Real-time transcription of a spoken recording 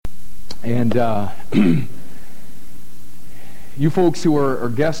And you folks who are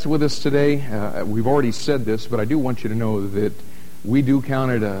guests with us today, we've already said this, but I do want you to know that we do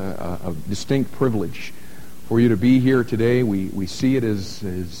count it a distinct privilege for you to be here today. We see it as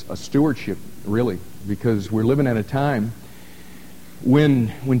a stewardship, really, because we're living at a time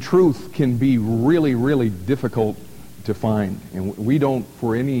when truth can be really, really difficult to find. And we don't,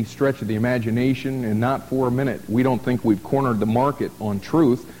 for any stretch of the imagination, and not for a minute, we don't think we've cornered the market on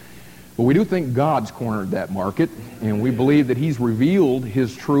truth. But we do think God's cornered that market, and we believe that He's revealed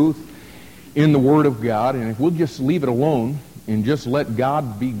His truth in the Word of God. And if we'll just leave it alone and just let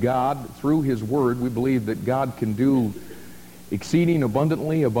God be God through His Word, we believe that God can do exceeding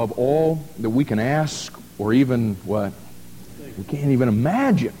abundantly above all that we can ask or even what? We can't even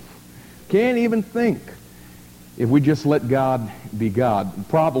imagine. Can't even think. If we just let God be God. The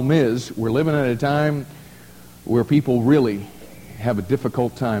problem is, we're living at a time where people really have a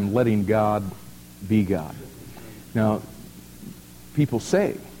difficult time letting God be God. Now, people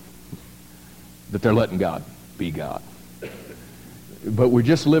say that they're letting God be God. But we're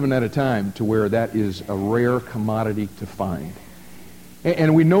just living at a time to where that is a rare commodity to find.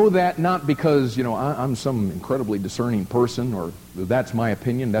 And we know that not because, I'm some incredibly discerning person, or that's my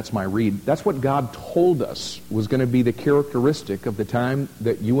opinion, that's my read. That's what God told us was going to be the characteristic of the time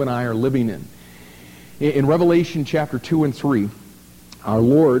that you and I are living in. In Revelation chapter 2 and 3, our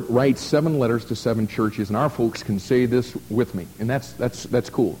Lord writes 7 letters to 7 churches, and our folks can say this with me, and that's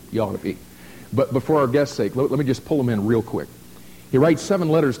cool. You ought to be. But for our guest's sake, let me just pull them in real quick. He writes 7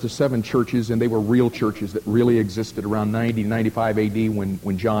 letters to 7 churches, and they were real churches that really existed around 90 to 95 A.D.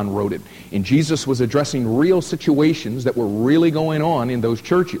 when John wrote it. And Jesus was addressing real situations that were really going on in those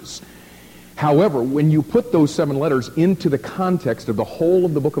churches. However, when you put those 7 letters into the context of the whole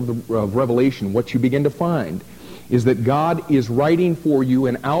of the book of Revelation, what you begin to find is that God is writing for you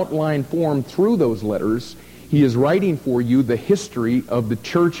in outline form through those letters. He is writing for you the history of the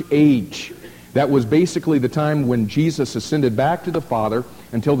church age. That was basically the time when Jesus ascended back to the Father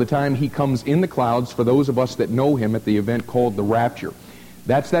until the time He comes in the clouds for those of us that know Him at the event called the rapture.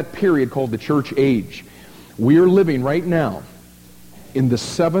 That's that period called the church age. We are living right now in the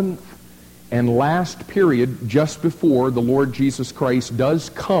 7th and last period just before the Lord Jesus Christ does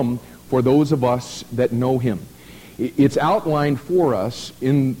come for those of us that know Him. It's outlined for us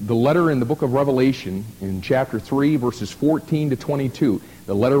in the letter in the book of Revelation in chapter 3, verses 14 to 22,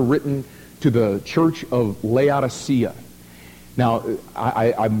 the letter written to the church of Laodicea. Now,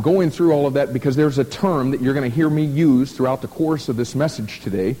 I'm going through all of that because there's a term that you're going to hear me use throughout the course of this message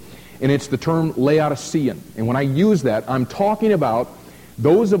today, and it's the term Laodicean. And when I use that, I'm talking about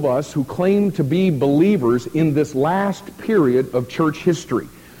those of us who claim to be believers in this last period of church history.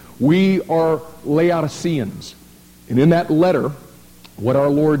 We are Laodiceans. And in that letter, what our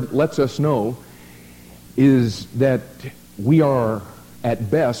Lord lets us know is that we are,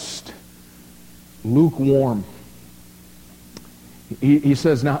 at best, lukewarm. He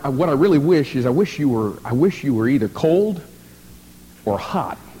says, now, what I really wish is I wish you were either cold or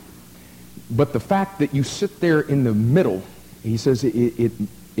hot. But the fact that you sit there in the middle, he says,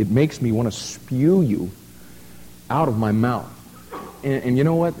 it makes me want to spew you out of my mouth. And you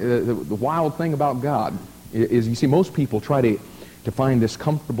know what? The wild thing about God is, you see, most people try to find this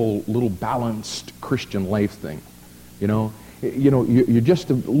comfortable little balanced Christian life thing. You're just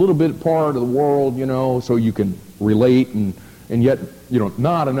a little bit part of the world, so you can relate, and yet,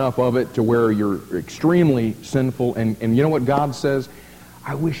 not enough of it to where you're extremely sinful. And you know what God says?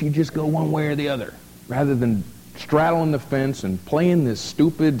 I wish you'd just go one way or the other, rather than straddling the fence and playing this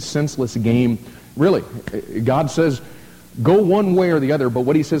stupid, senseless game. Really, God says, go one way or the other, but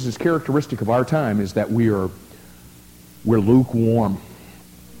what He says is characteristic of our time is that we're lukewarm.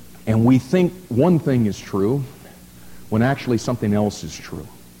 And we think one thing is true when actually something else is true.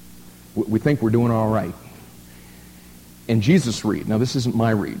 We think we're doing all right. And Jesus' read, now this isn't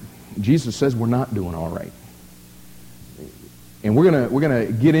my read, Jesus says we're not doing all right. And we're gonna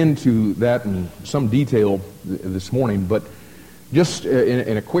get into that in some detail this morning, but just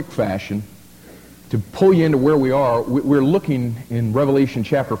in a quick fashion, to pull you into where we are, we're looking in Revelation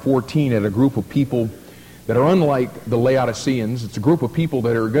chapter 14 at a group of people that are unlike the Laodiceans. It's a group of people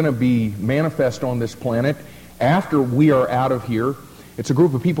that are going to be manifest on this planet after we are out of here. It's a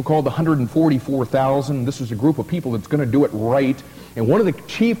group of people called the 144,000. This is a group of people that's going to do it right. And one of the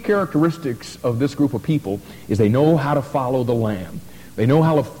chief characteristics of this group of people is they know how to follow the Lamb. They know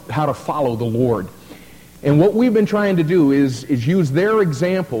how to follow the Lord. And what we've been trying to do is use their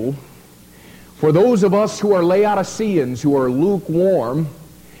example for those of us who are Laodiceans, who are lukewarm,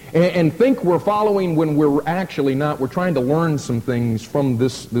 and think we're following when we're actually not. We're trying to learn some things from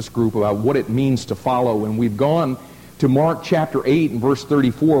this group about what it means to follow. And we've gone to Mark chapter 8 and verse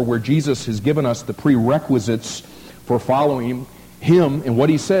 34, where Jesus has given us the prerequisites for following him. And what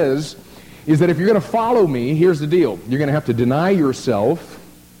he says is that if you're going to follow me, here's the deal. You're going to have to deny yourself,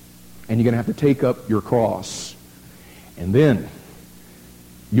 and you're going to have to take up your cross. And then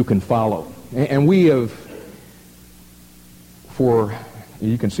you can follow. And we have,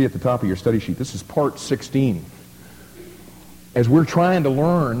 you can see at the top of your study sheet, this is part 16. As we're trying to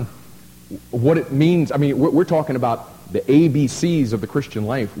learn what it means, I mean, we're talking about the ABCs of the Christian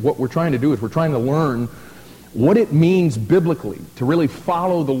life. What we're trying to do is we're trying to learn what it means biblically to really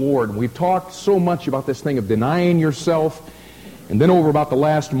follow the Lord. And we've talked so much about this thing of denying yourself. And then over about the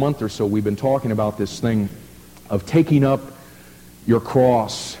last month or so, we've been talking about this thing of taking up your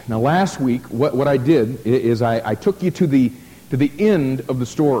cross. Now last week, what I did is I took you to the end of the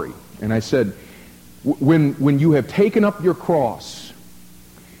story. And I said, when you have taken up your cross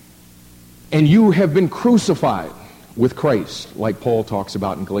and you have been crucified with Christ, like Paul talks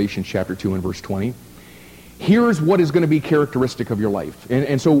about in Galatians chapter 2 and verse 20, here's what is going to be characteristic of your life.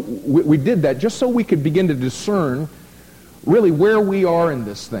 And so we did that just so we could begin to discern really where we are in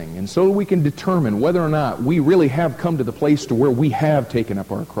this thing, and so we can determine whether or not we really have come to the place to where we have taken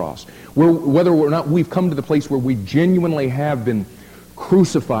up our cross, whether or not we've come to the place where we genuinely have been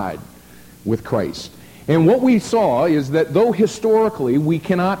crucified with Christ. And what we saw is that though historically we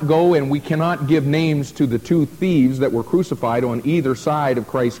cannot go and we cannot give names to the two thieves that were crucified on either side of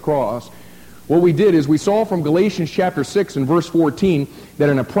Christ's cross, what we did is we saw from Galatians chapter 6 and verse 14 that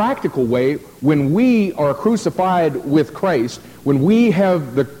in a practical way, when we are crucified with Christ, when we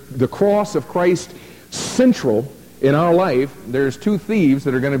have the cross of Christ central in our life, there's two thieves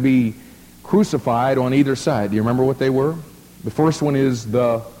that are going to be crucified on either side. Do you remember what they were? The first one is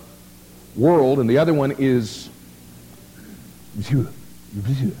the world, and the other one is... Is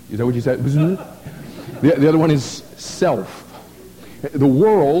that what you said? The other one is self. The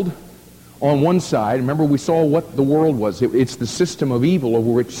world... on one side, remember we saw what the world was. It's the system of evil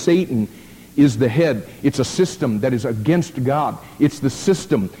over which Satan is the head. It's a system that is against God. It's the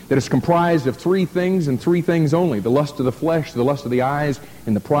system that is comprised of three things and three things only: the lust of the flesh, the lust of the eyes,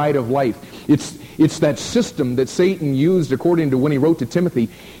 and the pride of life. It's that system that Satan used, according to when he wrote to Timothy,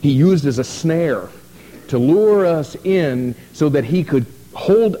 he used as a snare to lure us in so that he could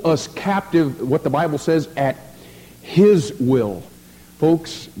hold us captive, what the Bible says, at his will.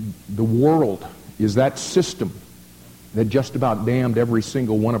 Folks, the world is that system that just about damned every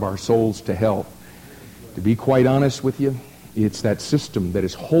single one of our souls to hell. To be quite honest with you, it's that system that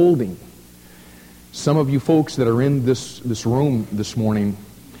is holding some of you folks that are in this room this morning.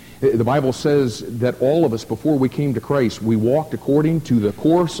 The Bible says that all of us, before we came to Christ, we walked according to the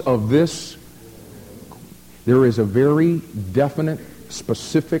course of this. There is a very definite,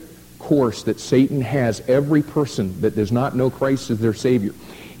 specific course that Satan has every person that does not know Christ as their Savior.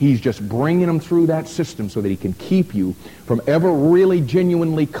 He's just bringing them through that system so that he can keep you from ever really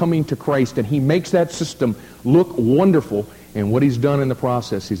genuinely coming to Christ. And he makes that system look wonderful. And what he's done in the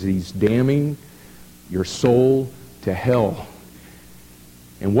process is he's damning your soul to hell.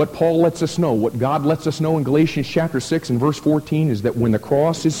 And what Paul lets us know, what God lets us know in Galatians chapter 6 and verse 14 is that when the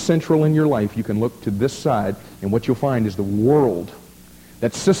cross is central in your life, you can look to this side, and what you'll find is the world,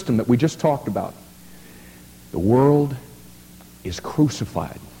 that system that we just talked about. The world is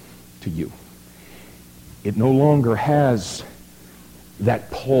crucified to you. It no longer has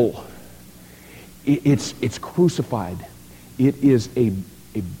that pull. It's crucified. It is a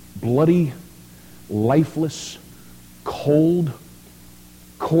bloody, lifeless, cold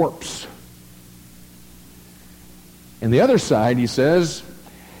corpse. And the other side, he says,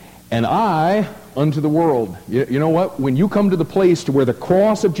 and I unto the world. You know what? When you come to the place to where the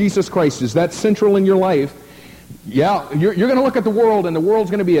cross of Jesus Christ is that central in your life, yeah, you're going to look at the world, and the world's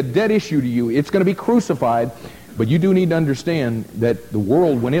going to be a dead issue to you. It's going to be crucified. But you do need to understand that the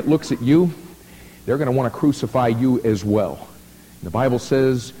world, when it looks at you, they're going to want to crucify you as well. The Bible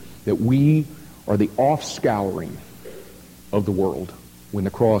says that we are the offscouring of the world when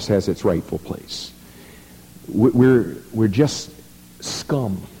the cross has its rightful place. We're just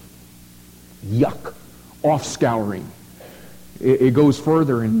scum. Yuck. Offscouring. It goes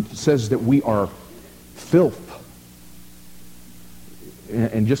further and says that we are filth.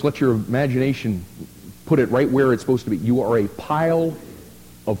 And just let your imagination put it right where it's supposed to be. You are a pile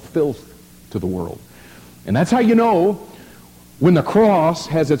of filth to the world. And that's how you know when the cross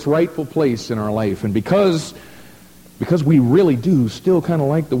has its rightful place in our life. And because we really do still kind of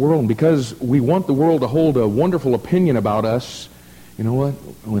like the world, and because we want the world to hold a wonderful opinion about us, You know what?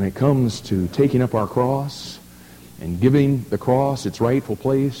 When it comes to taking up our cross and giving the cross its rightful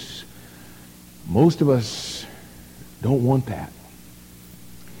place, most of us don't want that.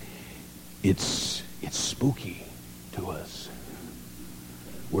 It's spooky to us.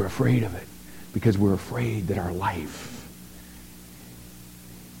 We're afraid of it because we're afraid that our life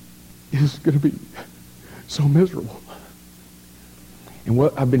is going to be so miserable. And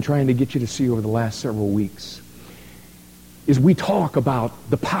what I've been trying to get you to see over the last several weeks is we talk about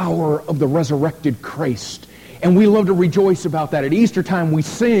the power of the resurrected Christ. And we love to rejoice about that. At Easter time we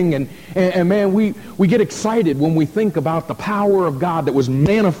sing and man, we get excited when we think about the power of God that was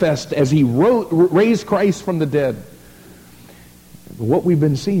manifest as He raised Christ from the dead. But what we've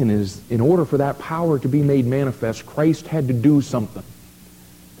been seeing is in order for that power to be made manifest, Christ had to do something.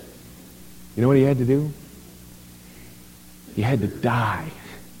 You know what He had to do? He had to die.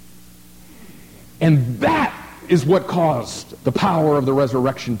 And that is what caused the power of the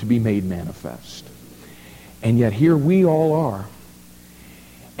resurrection to be made manifest. And yet here we all are,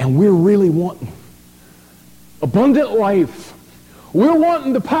 and we're really wanting abundant life. We're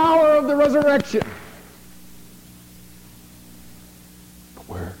wanting the power of the resurrection. But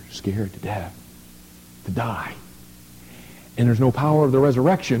we're scared to death to die. And there's no power of the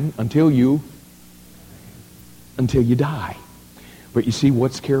resurrection until you die. But you see,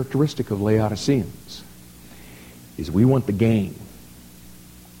 what's characteristic of Laodiceans is we want the gain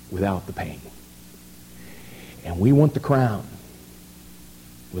without the pain. And we want the crown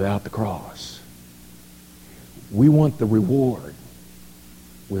without the cross. We want the reward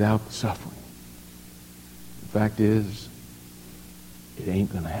without the suffering. The fact is, it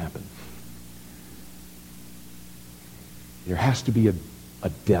ain't going to happen. There has to be a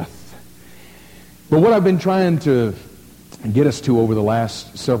death. But what I've been trying to get us to over the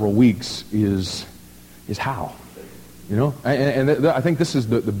last several weeks is how. You know, and I think this is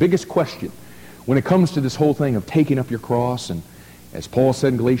the biggest question when it comes to this whole thing of taking up your cross, and as Paul said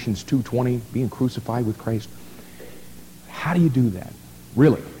in Galatians 2:20, being crucified with Christ. How do you do that?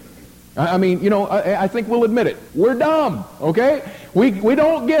 Really? I mean, you know, I think we'll admit it. We're dumb, okay? We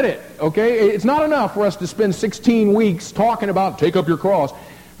don't get it, okay? It's not enough for us to spend 16 weeks talking about take up your cross.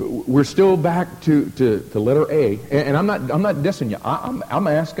 We're still back to letter A, and I'm not dissing you. I'm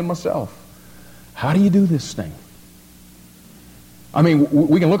asking myself, how do you do this thing? I mean,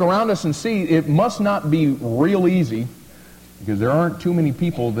 we can look around us and see it must not be real easy, because there aren't too many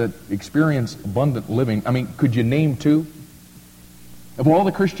people that experience abundant living. I mean, could you name two? Of all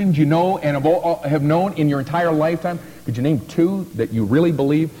the Christians you know and have known in your entire lifetime, could you name two that you really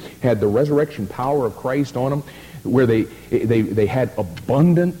believe had the resurrection power of Christ on them, where they had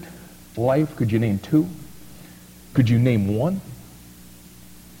abundant life? Could you name two? Could you name one?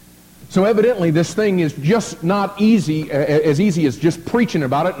 So evidently this thing is just not easy as just preaching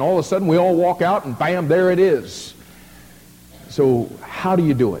about it, and all of a sudden we all walk out and bam, there it is. So how do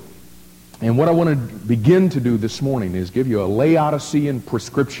you do it? And what I want to begin to do this morning is give you a Laodicean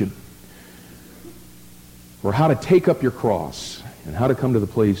prescription for how to take up your cross and how to come to the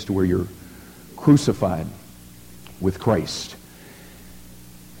place to where you're crucified with Christ.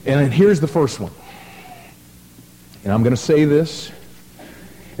 And here's the first one. And I'm going to say this.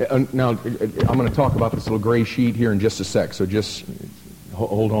 Now, I'm going to talk about this little gray sheet here in just a sec, so just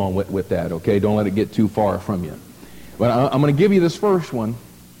hold on with that, okay? Don't let it get too far from you. But I'm going to give you this first one,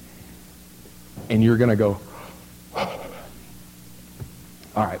 and you're going to go, all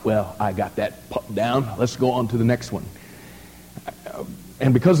right, well, I got that down. Let's go on to the next one.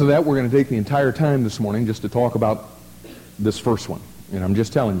 And because of that, we're going to take the entire time this morning just to talk about this first one. And I'm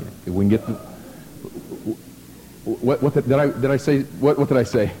just telling you, if we can get the... Did I say? What did I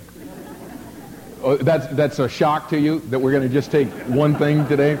say? Oh, that's a shock to you that we're going to just take one thing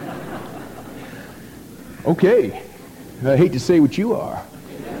today? Okay. I hate to say what you are.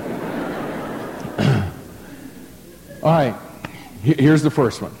 All right. Here's the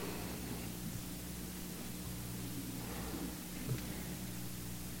first one.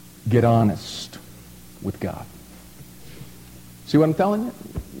 Get honest with God. See what I'm telling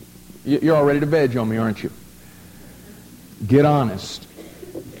you? You're all ready to veg on me, aren't you? Get honest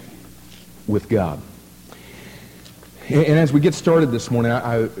with God. And as we get started this morning,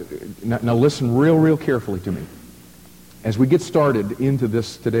 now listen real carefully to me. As we get started into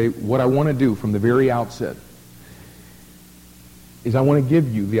this today, what I want to do from the very outset is I want to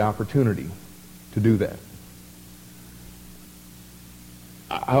give you the opportunity to do that.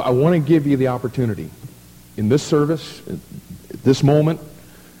 I want to give you the opportunity in this service, at this moment.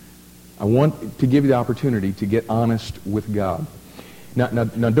 I want to give you the opportunity to get honest with God. Now,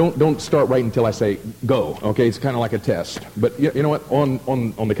 don't start right until I say go. Okay, it's kind of like a test. But you know what?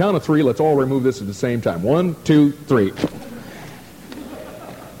 On the count of three, let's all remove this at the same time. 1, 2, 3.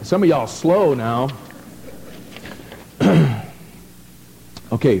 Some of y'all slow now.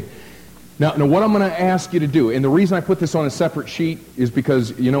 Okay. Now, what I'm going to ask you to do, and the reason I put this on a separate sheet is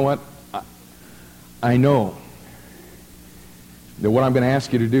because, you know what? I know that what I'm going to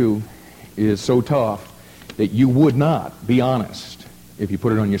ask you to do is so tough that you would not be honest if you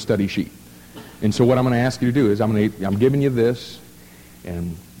put it on your study sheet. And so what I'm going to ask you to do is I'm giving you this,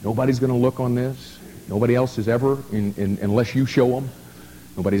 and nobody's going to look on this. Nobody else is ever, unless you show them.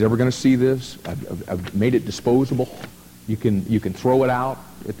 Nobody's ever going to see this. I've made it disposable. You can throw it out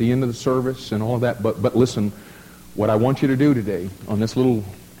at the end of the service and all of that. But listen, what I want you to do today on this little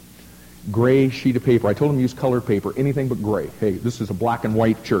gray sheet of paper, I told them to use colored paper, anything but gray. Hey, this is a black and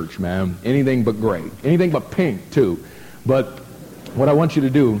white church, man. Anything but gray. Anything but pink, too. But what I want you to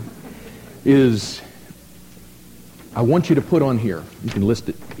do is I want you to put on here, you can list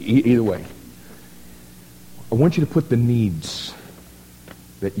it either way, I want you to put the needs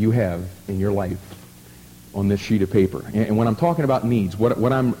that you have in your life on this sheet of paper. And when I'm talking about needs,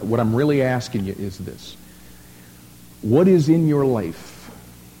 what I'm really asking you is this. What is in your life?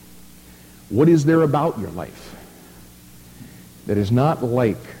 What is there about your life that is not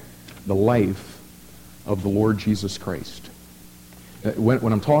like the life of the Lord Jesus Christ?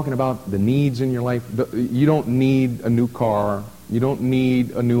 When I'm talking about the needs in your life, you don't need a new car. You don't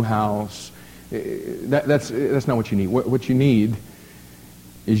need a new house. That's not what you need. What you need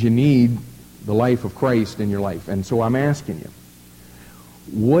is you need the life of Christ in your life. And so I'm asking you,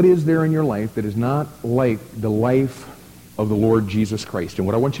 what is there in your life that is not like the life of the Lord Jesus Christ? And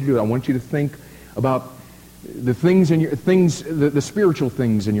what I want you to do, I want you to think about the things in the spiritual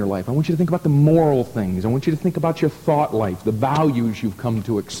things in your life. I want you to think about the moral things. I want you to think about your thought life, the values you've come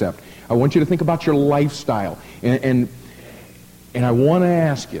to accept. I want you to think about your lifestyle. And I want to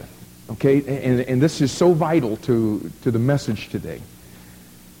ask you, okay, and this is so vital to the message today.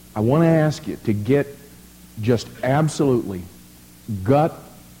 I want to ask you to get just absolutely gut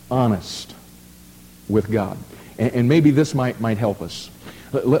honest with God. And maybe this might help us.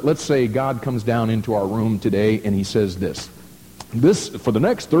 Let's say God comes down into our room today and he says this. For the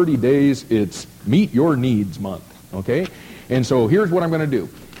next 30 days, it's Meet Your Needs Month. Okay? And so here's what I'm going to do.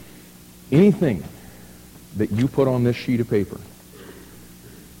 Anything that you put on this sheet of paper,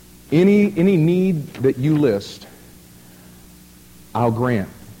 any need that you list, I'll grant.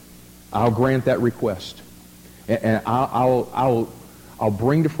 I'll grant that request. And I'll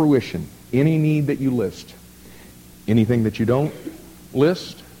bring to fruition any need that you list. Anything that you don't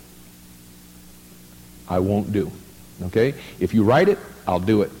list, I won't do. Okay? If you write it, I'll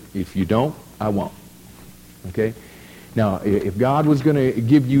do it. If you don't, I won't. Okay? Now, if God was going to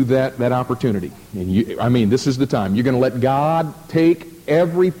give you that opportunity, and this is the time, you're going to let God take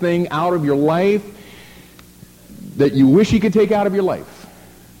everything out of your life that you wish he could take out of your life,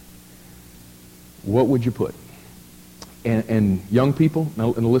 what would you put? And young people, now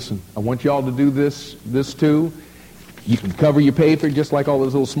listen, I want you all to do this too. You can cover your paper just like all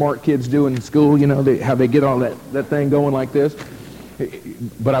those little smart kids do in school, how they get all that thing going like this.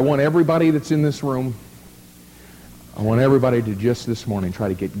 But I want everybody that's in this room, I want everybody to just this morning try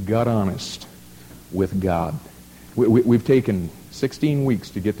to get gut honest with God. We've taken 16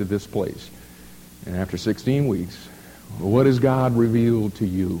 weeks to get to this place. And after 16 weeks, what has God revealed to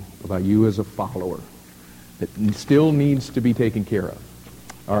you about you as a follower that still needs to be taken care of?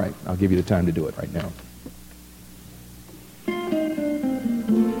 All right, I'll give you the time to do it right now.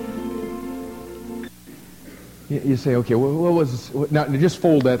 You say, okay, now just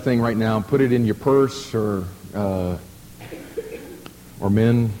fold that thing right now, put it in your purse, or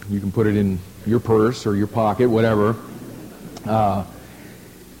men, you can put it in your purse or your pocket, whatever.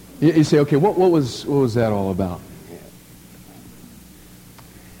 You say, okay, what was that all about?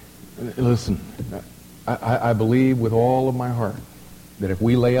 Listen, I believe with all of my heart that if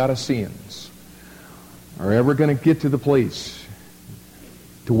we Laodiceans are ever going to get to the place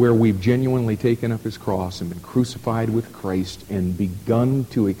to where we've genuinely taken up his cross and been crucified with Christ and begun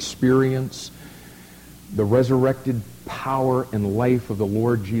to experience the resurrected power and life of the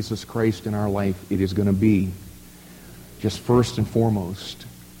Lord Jesus Christ in our life, it is going to be just first and foremost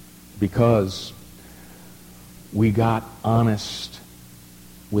because we got honest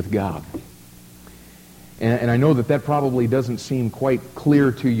with God. And I know that probably doesn't seem quite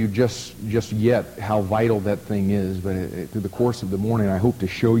clear to you just yet how vital that thing is, but through the course of the morning I hope to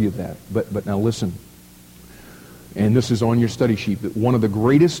show you that. But now listen, and this is on your study sheet, that one of the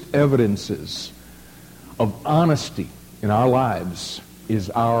greatest evidences of honesty in our lives is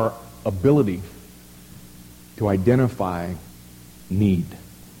our ability to identify need.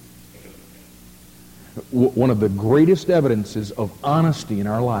 One of the greatest evidences of honesty in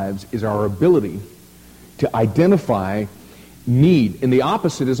our lives is our ability to identify need. And the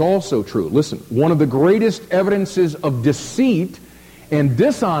opposite is also true. Listen, one of the greatest evidences of deceit and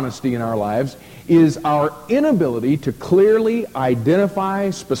dishonesty in our lives is our inability to clearly identify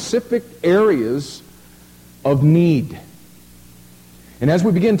specific areas of need. And as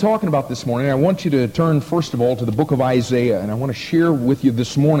we begin talking about this morning, I want you to turn first of all to the book of Isaiah, and I want to share with you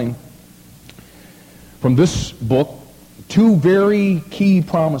this morning from this book two very key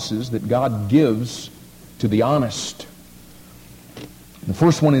promises that God gives to the honest. The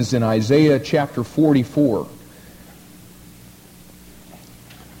first one is in Isaiah chapter 44.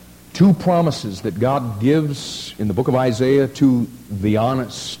 Two promises that God gives in the book of Isaiah to the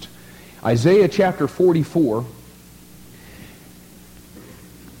honest. Isaiah chapter 44.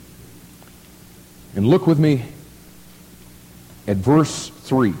 And look with me at verse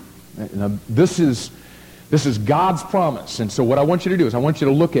 3. Now, this is God's promise. And so what I want you to do is I want you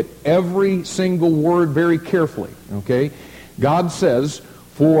to look at every single word very carefully. Okay? God says,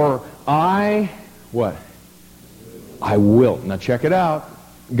 for I, what? I will. Now check it out.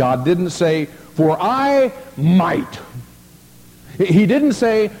 God didn't say, for I might. He didn't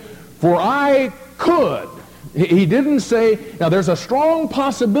say, for I could. He didn't say, now there's a strong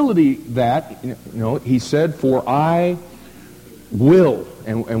possibility that, he said, for I will.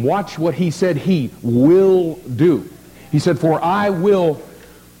 And watch what he said he will do. He said, for I will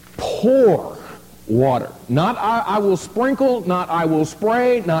pour water. Not I will sprinkle, not I will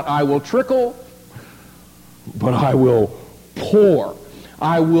spray, not I will trickle, but I will pour.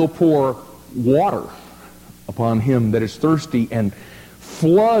 I will pour water upon him that is thirsty, and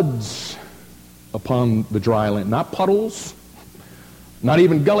floods upon the dry land. Not puddles, not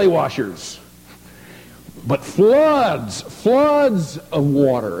even gully washers, but floods of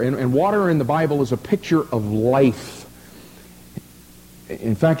water. And water in the Bible is a picture of life.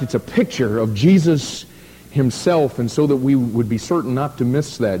 In fact, it's a picture of Jesus himself, and so that we would be certain not to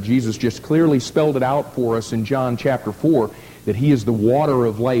miss that, Jesus just clearly spelled it out for us in John chapter 4, that he is the water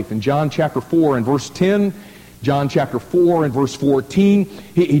of life. In John chapter 4 and verse 10, John chapter 4 and verse 14,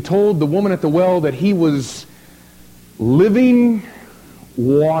 he told the woman at the well that he was living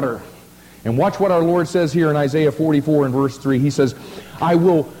water. And watch what our Lord says here in Isaiah 44 and verse 3. He says, I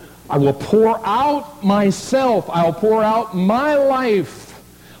will pour out myself. I'll pour out my life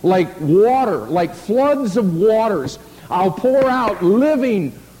like water, like floods of waters. I'll pour out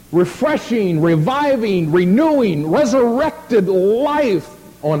living, refreshing, reviving, renewing, resurrected life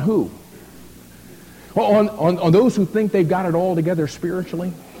on who? On those who think they've got it all together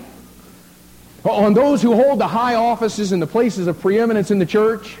spiritually? On those who hold the high offices and the places of preeminence in the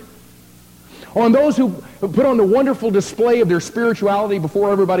church? On those who put on the wonderful display of their spirituality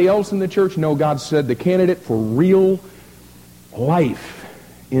before everybody else in the church? No, God said the candidate for real life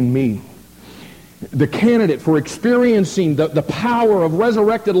in me, the candidate for experiencing the power of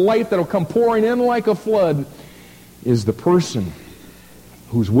resurrected life that will come pouring in like a flood, is the person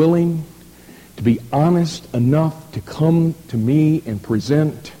who's willing to be honest enough to come to me and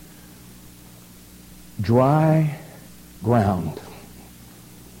present dry ground.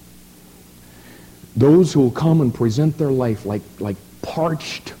 Those who will come and present their life like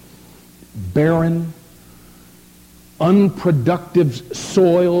parched, barren, unproductive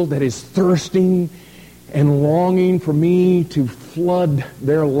soil that is thirsting and longing for me to flood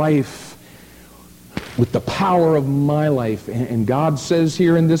their life with the power of my life. And God says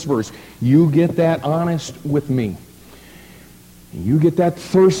here in this verse, you get that honest with me. You get that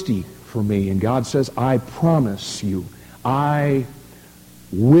thirsty for me. And God says, I promise you, I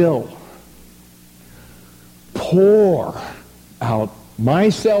will pour out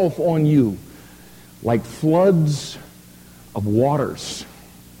myself on you like floods of waters.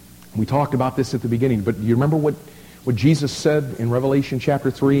 We talked about this at the beginning, but do you remember what Jesus said in Revelation chapter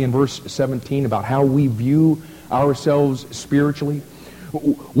 3 and verse 17 about how we view ourselves spiritually?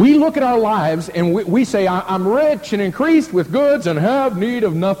 We look at our lives and we say, I'm rich and increased with goods and have need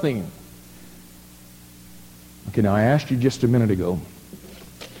of nothing. Okay, now I asked you just a minute ago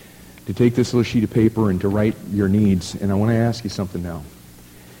to take this little sheet of paper and to write your needs, and I want to ask you something now.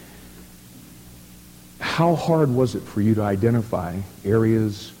 How hard was it for you to identify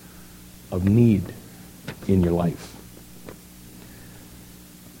areas of need in your life?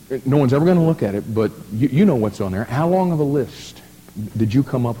 No one's ever going to look at it, but you know what's on there. How long of a list did you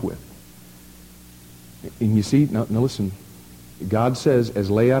come up with? And you see, now listen, God says,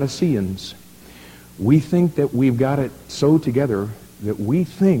 as Laodiceans, we think that we've got it so together that we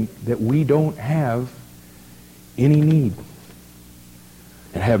think that we don't have any need.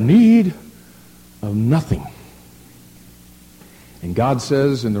 And have need of nothing. And God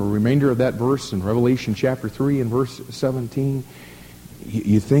says in the remainder of that verse in Revelation chapter 3 and verse 17,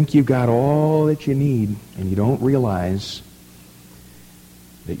 you think you've got all that you need, and you don't realize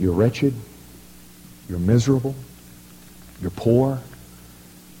that you're wretched, you're miserable, you're poor,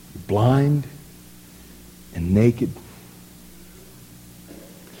 you're blind, and naked.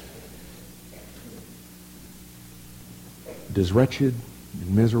 Does wretched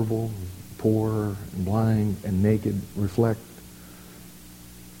and miserable, poor and blind and naked reflect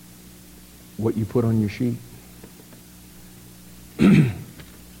what you put on your sheet?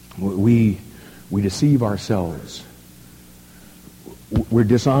 We deceive ourselves. We're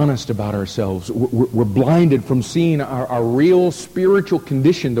dishonest about ourselves. We're blinded from seeing our real spiritual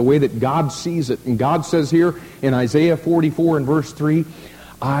condition the way that God sees it. And God says here in Isaiah 44 and verse 3,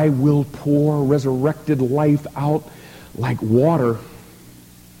 I will pour resurrected life out like water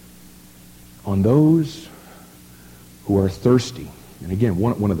on those who are thirsty. And again,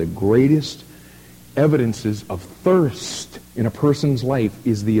 one of the greatest evidences of thirst in a person's life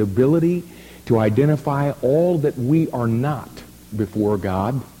is the ability to identify all that we are not before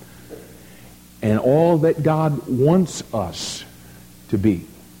God and all that God wants us to be.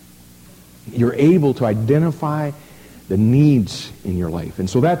 You're able to identify the needs in your life. And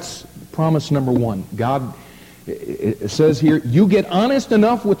so that's promise number one. God, it says here, you get honest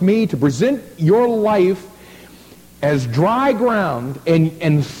enough with me to present your life as dry ground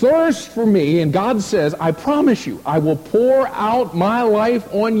and thirst for me. And God says, I promise you, I will pour out my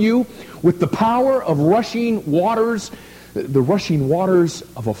life on you with the power of rushing waters, the rushing waters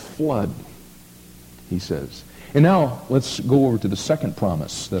of a flood, he says. And now let's go over to the second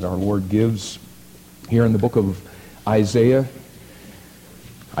promise that our Lord gives here in the book of Isaiah.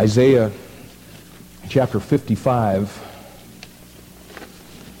 Isaiah chapter 55.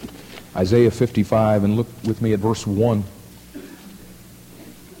 Isaiah 55, and look with me at verse 1.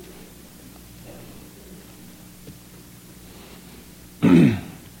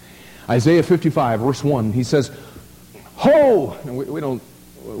 Isaiah 55, verse 1, he says, Ho! And we don't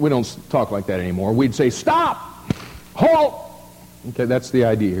talk like that anymore. We'd say, stop! Halt! Okay, that's the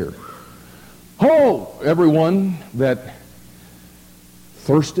idea here. Ho! Everyone that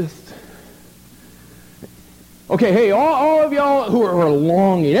thirsteth. Okay, hey, all of y'all who are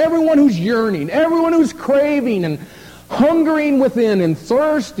longing, everyone who's yearning, everyone who's craving and hungering within and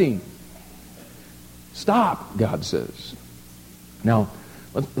thirsting, stop, God says. Now,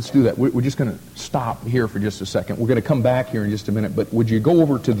 let's do that. We're just going to stop here for just a second. We're going to come back here in just a minute, but would you go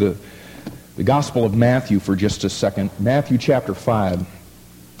over to the Gospel of Matthew for just a second, Matthew chapter 5.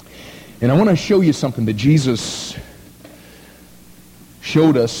 And I want to show you something that Jesus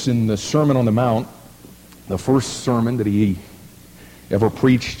showed us in the Sermon on the Mount, the first sermon that he ever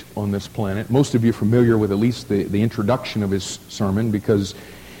preached on this planet. Most of you are familiar with at least the introduction of his sermon, because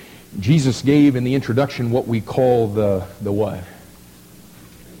Jesus gave in the introduction what we call the what?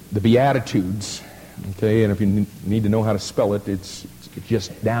 The Beatitudes. Okay, and if you need to know how to spell it, it's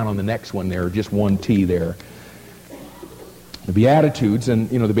just down on the next one there, just one T there. The Beatitudes, and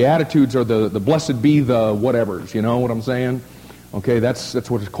you know, the Beatitudes are the blessed be the whatevers, you know what I'm saying? Okay, that's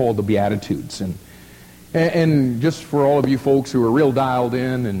what it's called, the Beatitudes. And just for all of you folks who are real dialed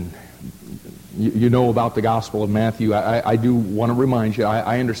in and you know about the Gospel of Matthew, I do want to remind you,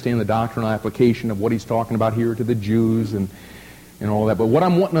 I understand the doctrinal application of what he's talking about here to the Jews and all that. But what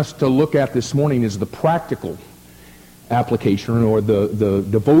I'm wanting us to look at this morning is the practical application, or the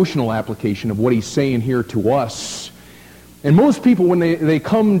devotional application of what he's saying here to us. And most people, when they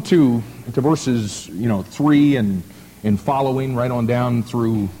come to verses 3 and following right on down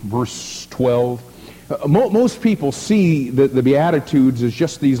through verse 12, most people see the Beatitudes as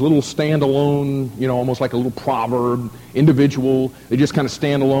just these little standalone, almost like a little proverb, individual. They just kind of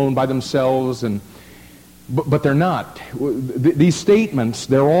stand alone by themselves, but they're not. These statements,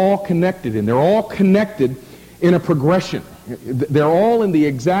 they're all connected, and they're all connected in a progression. They're all in the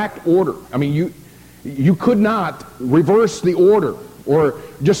exact order. I mean, you could not reverse the order or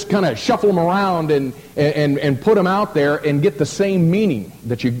just kind of shuffle them around and put them out there and get the same meaning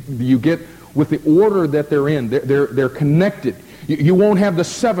that you get with the order that they're in. They're connected. You won't have the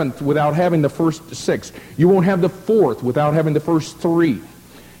seventh without having the first six. You won't have the fourth without having the first three.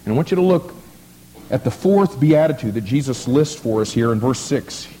 And I want you to look at the fourth beatitude that Jesus lists for us here in verse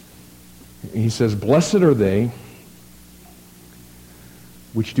 6. He says, "Blessed are they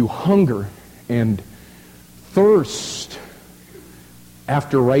which do hunger and thirst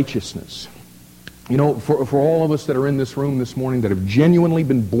after righteousness." You know, for all of us that are in this room this morning that have genuinely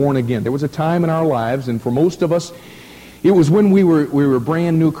been born again, there was a time in our lives, and for most of us, it was when we were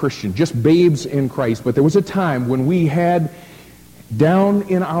brand new Christians, just babes in Christ. But there was a time when we had down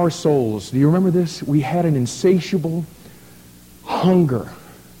in our souls, do you remember this? We had an insatiable hunger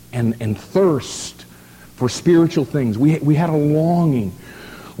and thirst for spiritual things. We had a longing.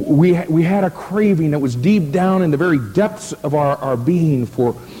 We had a craving that was deep down in the very depths of our being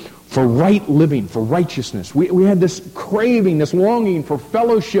for right living, for righteousness. We had this craving, this longing for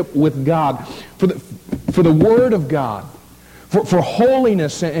fellowship with God, for the Word of God, for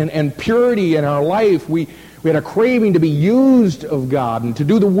holiness and purity in our life. We had a craving to be used of God and to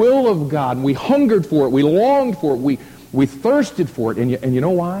do the will of God. And we hungered for it. We longed for it. We thirsted for it. And you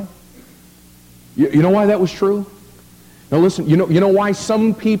know why? You know why that was true? Now listen, you know why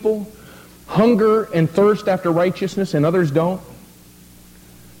some people hunger and thirst after righteousness and others don't?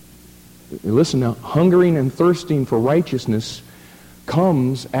 Listen now, hungering and thirsting for righteousness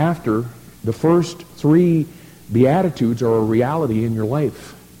comes after the first three Beatitudes are a reality in your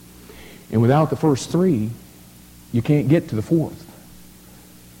life. And without the first three, you can't get to the fourth.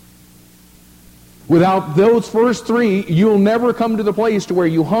 Without those first three, you'll never come to the place to where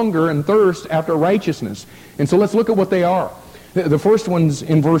you hunger and thirst after righteousness. And so let's look at what they are. The first one's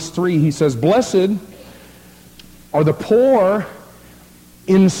in verse 3. He says, "Blessed are the poor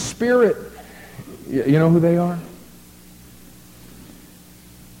in spirit." You know who they are?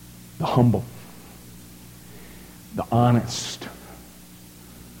 The humble, the honest,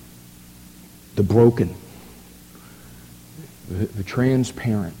 the broken, the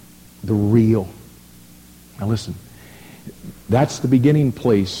transparent, the real. Now listen, that's the beginning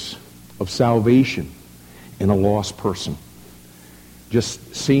place of salvation in a lost person.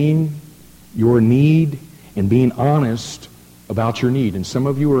 Just seeing your need and being honest about your need. And some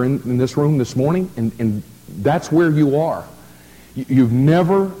of you are in this room this morning, and that's where you are. You've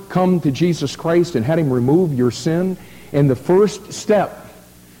never come to Jesus Christ and had Him remove your sin, and the first step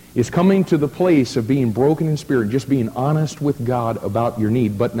is coming to the place of being broken in spirit, just being honest with God about your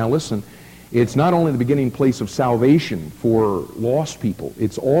need. But now listen, it's not only the beginning place of salvation for lost people,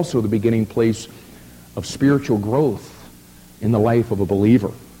 it's also the beginning place of spiritual growth in the life of a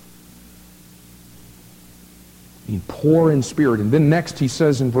believer. Being poor in spirit. And then next he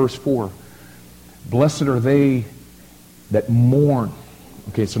says in verse 4, "Blessed are they that mourn."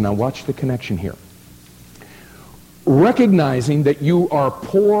 Okay, so now watch the connection here. Recognizing that you are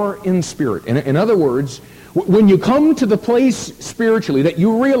poor in spirit. In other words, when you come to the place spiritually that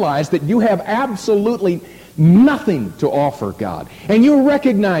you realize that you have absolutely nothing to offer God, and you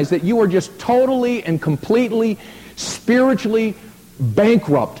recognize that you are just totally and completely spiritually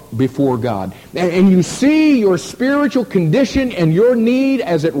bankrupt before God, and you see your spiritual condition and your need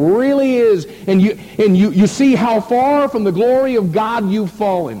as it really is, and you see how far from the glory of God you've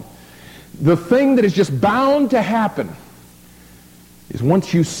fallen, the thing that is just bound to happen is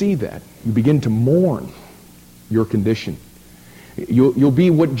once you see that, you begin to mourn your condition. You'll be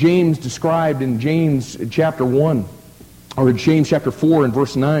what James described in James chapter 1, or James chapter 4 and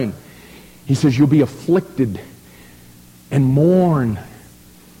verse 9. He says, "You'll be afflicted and mourn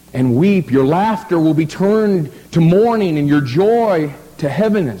and weep. Your laughter will be turned to mourning and your joy to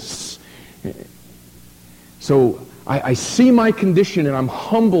heaviness." So I see my condition and I'm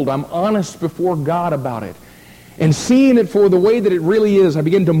humbled. I'm honest before God about it. And seeing it for the way that it really is, I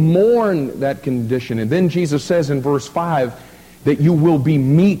begin to mourn that condition. And then Jesus says in verse 5 that you will be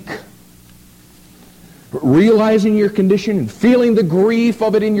meek. Realizing your condition and feeling the grief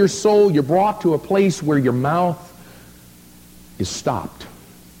of it in your soul, you're brought to a place where your mouth is stopped.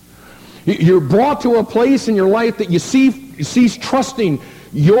 You're brought to a place in your life that you cease trusting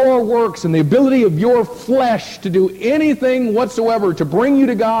your works and the ability of your flesh to do anything whatsoever to bring you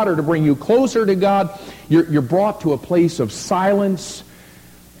to God or to bring you closer to God. You're brought to a place of silence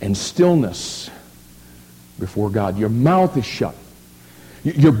and stillness before God. Your mouth is shut.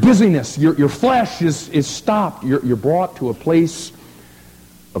 Your busyness, your flesh is stopped. You're brought to a place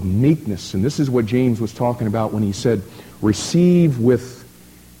of meekness. And this is what James was talking about when he said, "Receive with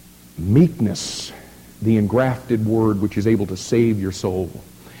meekness the engrafted word which is able to save your soul."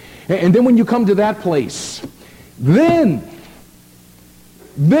 And then when you come to that place, then,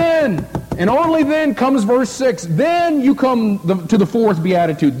 and only then comes verse 6, then you come to the fourth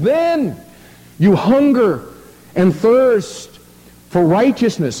beatitude. Then you hunger and thirst for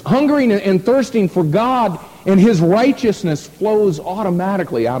righteousness. Hungering and thirsting for God and His righteousness flows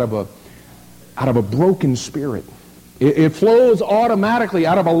automatically out of a broken spirit. It flows automatically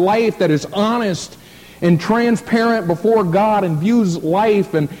out of a life that is honest and transparent before God and views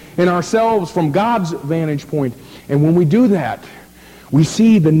life and ourselves from God's vantage point. And when we do that, we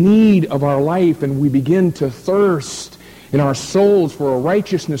see the need of our life and we begin to thirst in our souls for a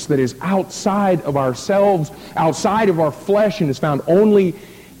righteousness that is outside of ourselves, outside of our flesh, and is found only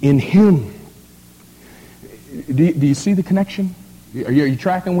in Him. Do you see the connection? Are you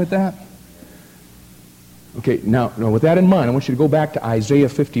tracking with that? Okay, now with that in mind, I want you to go back to Isaiah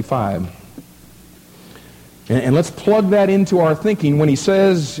 55. And let's plug that into our thinking when he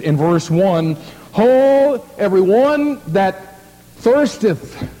says in verse 1, "Ho, everyone that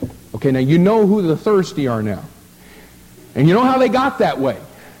thirsteth." Okay, now you know who the thirsty are now. And you know how they got that way.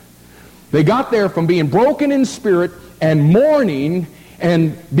 They got there from being broken in spirit and mourning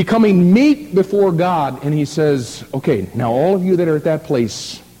and becoming meek before God. And he says, okay, now all of you that are at that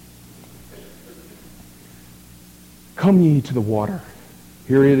place, come ye to the water.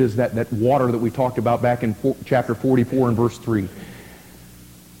 Here it is, that water that we talked about back in chapter 44 and verse 3.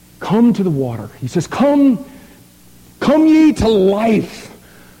 Come to the water. He says, come ye to life.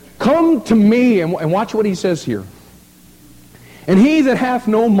 Come to me. And watch what he says here. And he that hath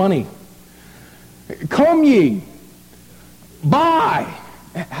no money, come ye, buy.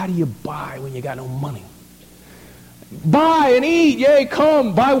 How do you buy when you got no money? Buy and eat, yea,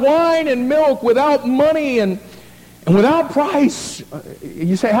 come, buy wine and milk without money and without price.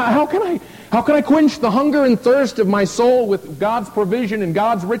 You say, how can I quench the hunger and thirst of my soul with God's provision and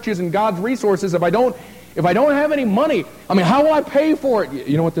God's riches and God's resources if I don't have any money? I mean, how will I pay for it?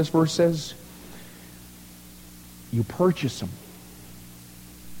 You know what this verse says? You purchase them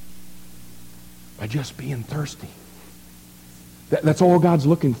by just being thirsty. That's all God's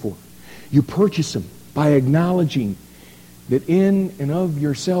looking for. You purchase them by acknowledging that in and of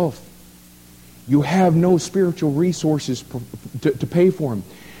yourself you have no spiritual resources to pay for them.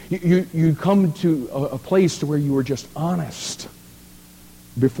 You come to a place to where you are just honest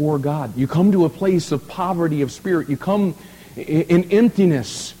before God. You come to a place of poverty of spirit. You come in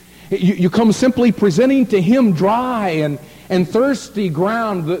emptiness. You come simply presenting to Him dry and thirsty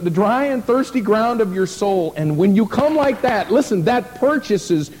ground, the dry and thirsty ground of your soul. And when you come like that, listen, that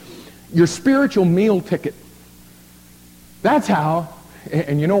purchases your spiritual meal ticket. That's how.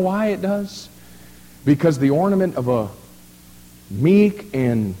 And you know why it does? Because the ornament of a meek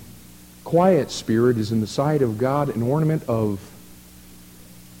and quiet spirit is in the sight of God an ornament of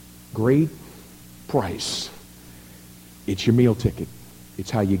great price. It's your meal ticket.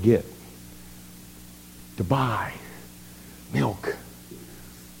 It's how you get to buy milk,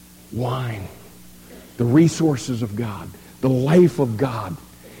 wine, the resources of God, the life of God.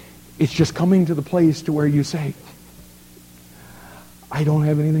 It's just coming to the place to where you say, I don't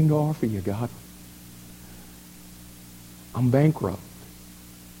have anything to offer you, God. I'm bankrupt.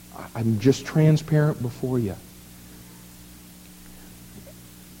 I'm just transparent before you.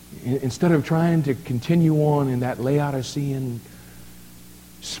 Instead of trying to continue on in that Laodicean,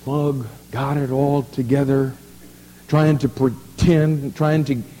 smug, got it all together, trying to pretend, trying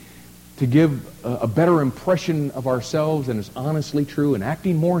to give a better impression of ourselves than is honestly true, and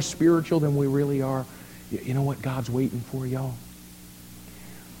acting more spiritual than we really are, you know what God's waiting for, y'all?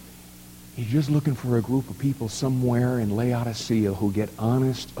 He's just looking for a group of people somewhere in Laodicea who get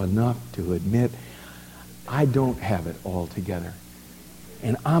honest enough to admit, I don't have it all together.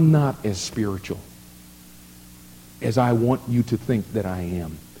 And I'm not as spiritual as I want you to think that I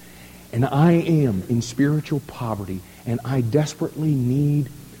am. And I am in spiritual poverty, and I desperately need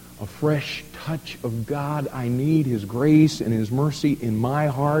a fresh touch of God. I need His grace and His mercy in my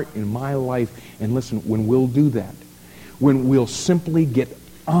heart, in my life. And listen, when we'll do that, when we'll simply get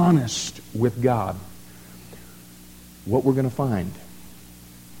honest with God, what we're going to find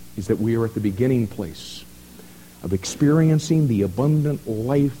is that we are at the beginning place of experiencing the abundant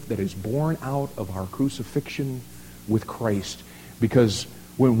life that is born out of our crucifixion with Christ. Because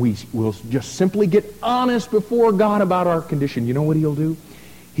when we will just simply get honest before God about our condition, you know what He'll do?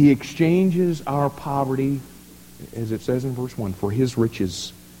 He exchanges our poverty, as it says in verse 1, for His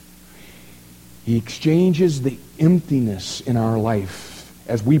riches. He exchanges the emptiness in our life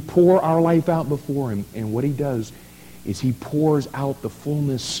as we pour our life out before Him. And what He does is He pours out the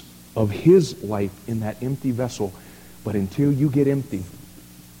fullness of His life in that empty vessel. But until you get empty,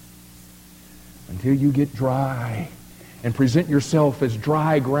 until you get dry and present yourself as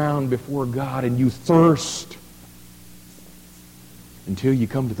dry ground before God and you thirst, until you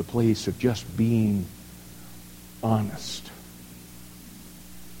come to the place of just being honest,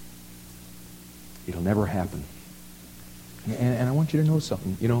 it'll never happen. And I want you to know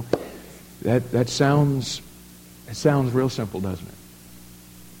something. You know, that sounds real simple, doesn't it?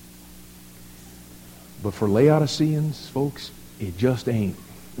 But for Laodiceans, folks, it just ain't.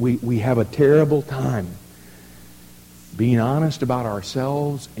 We have a terrible time being honest about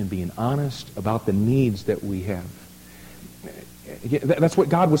ourselves and being honest about the needs that we have. That's what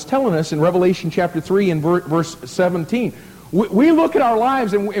God was telling us in Revelation chapter 3 and verse 17. We look at our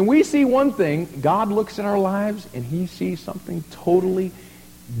lives and we see one thing. God looks at our lives and He sees something totally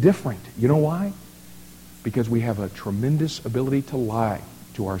different. You know why? Because we have a tremendous ability to lie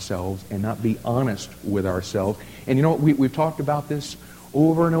to ourselves and not be honest with ourselves. And you know what? We've talked about this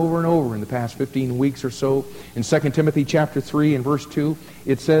over and over and over in the past 15 weeks or so. In 2 Timothy chapter 3 and verse 2,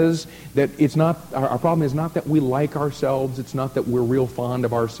 it says that it's not, our problem is not that we like ourselves, it's not that we're real fond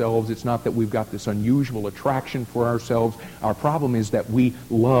of ourselves, it's not that we've got this unusual attraction for ourselves. Our problem is that we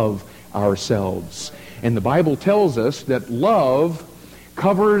love ourselves. And the Bible tells us that love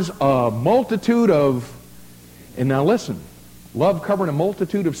covers a multitude of, and now listen, love covering a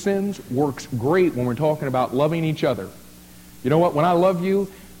multitude of sins works great when we're talking about loving each other. You know what? When I love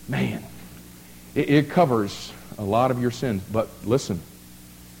you, man, it covers a lot of your sins. But listen,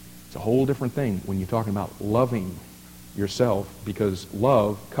 it's a whole different thing when you're talking about loving yourself, because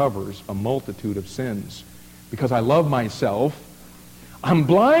love covers a multitude of sins. Because I love myself, I'm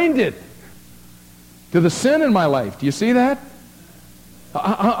blinded to the sin in my life. Do you see that?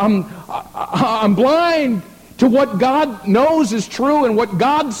 I'm blind to what God knows is true and what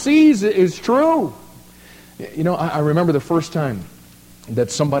God sees is true. You know, I remember the first time that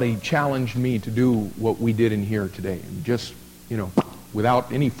somebody challenged me to do what we did in here today. And just, you know,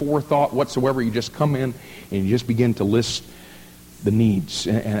 without any forethought whatsoever, you just come in and you just begin to list the needs.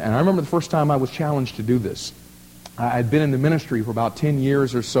 And I remember the first time I was challenged to do this. I'd been in the ministry for about 10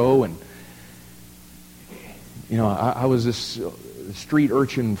 years or so, and, you know, I was this street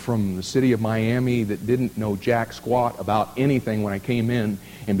urchin from the city of Miami that didn't know jack squat about anything when I came in,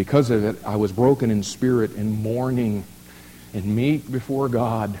 and because of it, I was broken in spirit and mourning and meek before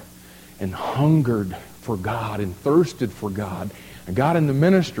God and hungered for God and thirsted for God. I got in the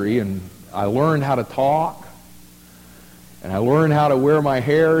ministry and I learned how to talk, and I learned how to wear my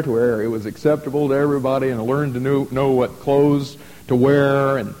hair to where it was acceptable to everybody, and I learned to know what clothes to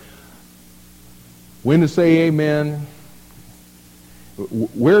wear and when to say amen,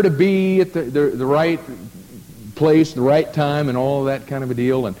 where to be at the right place, the right time, and all that kind of a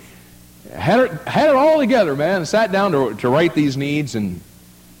deal. And had it all together, man. And sat down to write these needs and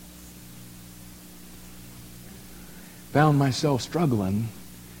found myself struggling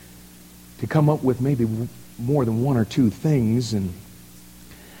to come up with maybe more than one or two things. And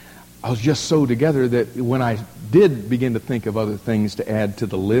I was just so together that when I did begin to think of other things to add to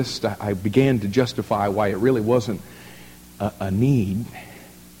the list, I began to justify why it really wasn't a need.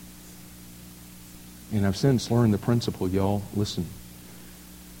 And I've since learned the principle, y'all. Listen.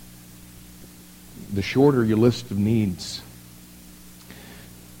 The shorter your list of needs,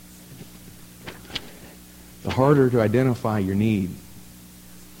 the harder to identify your need,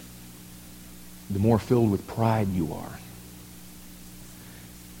 the more filled with pride you are.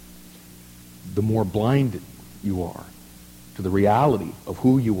 The more blinded you are to the reality of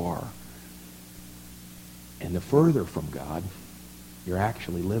who you are. And the further from God you're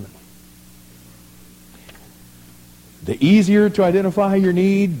actually living. The easier to identify your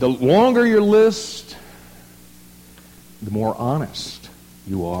need, the longer your list, the more honest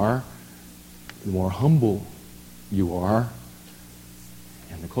you are, the more humble you are,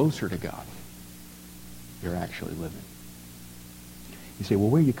 and the closer to God you're actually living. You say, well,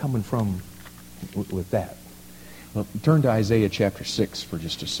 where are you coming from with that? Well, turn to Isaiah chapter 6 for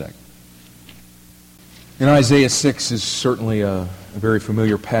just a sec. And Isaiah 6 is certainly a very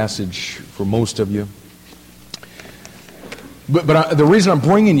familiar passage for most of you. But the reason I'm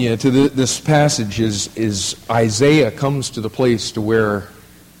bringing you to this passage is Isaiah comes to the place to where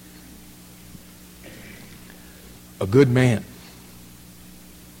a good man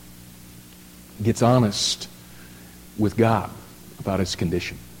gets honest with God about his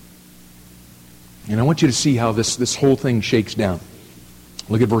condition. And I want you to see how this whole thing shakes down.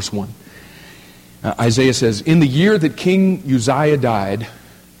 Look at verse 1. Isaiah says, "In the year that King Uzziah died,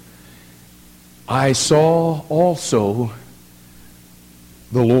 I saw also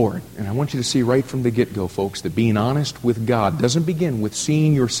the Lord." And I want you to see right from the get-go, folks, that being honest with God doesn't begin with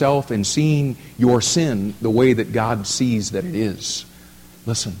seeing yourself and seeing your sin the way that God sees that it is.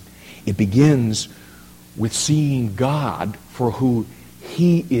 Listen, it begins with seeing God for who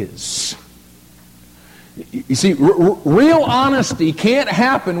He is. You see, real honesty can't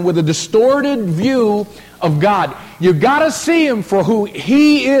happen with a distorted view of God. You've got to see Him for who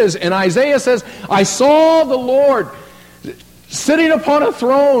He is. And Isaiah says, I saw the Lord. sitting upon a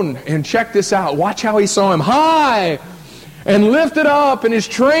throne. And check this out. Watch how he saw him. High and lifted up, and his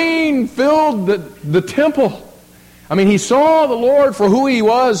train filled the temple. I mean, he saw the Lord for who he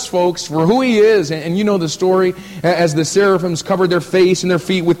was, folks, for who he is. And you know the story, as the seraphims covered their face and their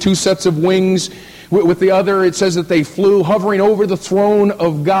feet with two sets of wings. With the other, it says that they flew, hovering over the throne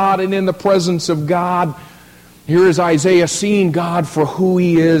of God and in the presence of God. Here is Isaiah seeing God for who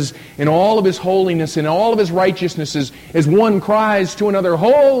he is in all of his holiness and all of his righteousnesses, as one cries to another,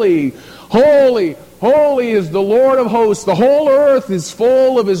 Holy, holy, holy is the Lord of hosts. The whole earth is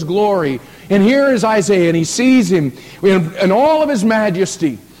full of his glory. And here is Isaiah, and he sees him in all of his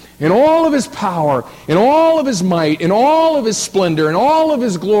majesty, in all of his power, in all of his might, in all of his splendor, in all of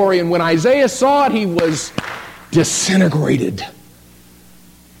his glory. And when Isaiah saw it, he was disintegrated.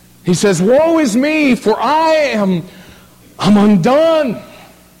 He says, Woe is me, for I'm undone.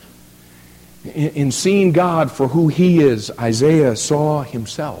 In seeing God for who he is, Isaiah saw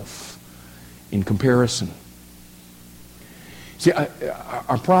himself in comparison. See,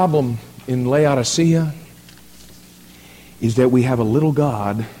 our problem in Laodicea is that we have a little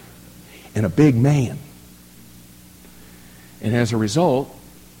God and a big man. And as a result,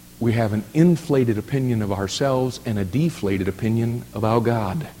 we have an inflated opinion of ourselves and a deflated opinion of our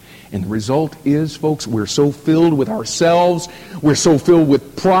God. And the result is, folks, we're so filled with ourselves, we're so filled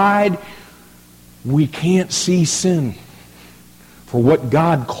with pride, we can't see sin for what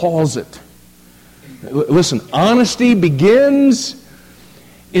God calls it. Listen, honesty begins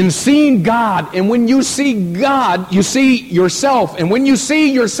in seeing God. And when you see God, you see yourself. And when you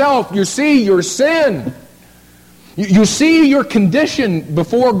see yourself, you see your sin. You see your condition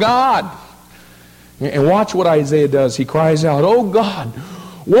before God. And watch what Isaiah does. He cries out, Oh God,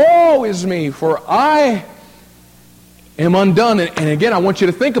 woe is me, for I am undone. And again, I want you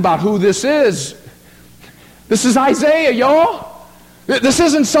to think about who this is. This is Isaiah, y'all. This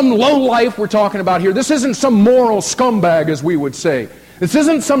isn't some lowlife we're talking about here. This isn't some moral scumbag, as we would say. This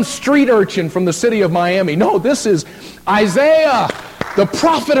isn't some street urchin from the city of Miami. No, this is Isaiah, the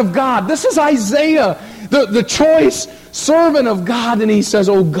prophet of God. This is Isaiah, the choice servant of God. And he says,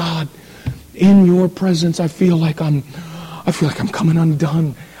 Oh God, in your presence I feel like I'm coming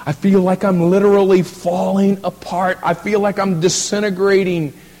undone. I feel like I'm literally falling apart. I feel like I'm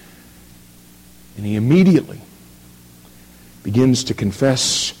disintegrating. And he immediately begins to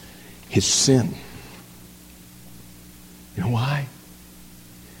confess his sin. You know why?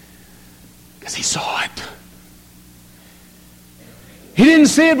 Because he saw it. He didn't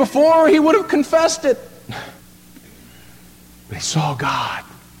see it before, he would have confessed it. But he saw God.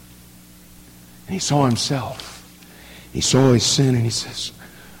 And he saw himself. He saw his sin, and he says,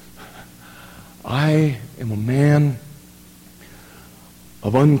 I am a man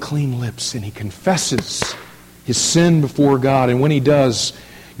of unclean lips. And he confesses his sin before God. And when he does,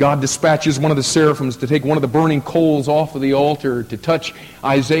 God dispatches one of the seraphims to take one of the burning coals off of the altar to touch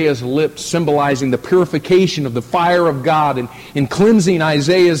Isaiah's lips, symbolizing the purification of the fire of God and in cleansing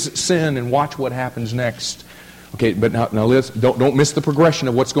Isaiah's sin. And watch what happens next. Okay, but now listen, don't miss the progression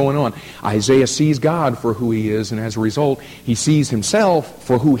of what's going on. Isaiah sees God for who he is, and as a result, he sees himself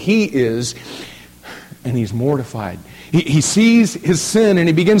for who he is, and he's mortified. He sees his sin, and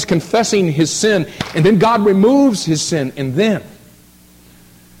he begins confessing his sin, and then God removes his sin, and then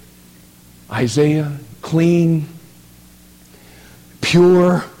Isaiah, clean,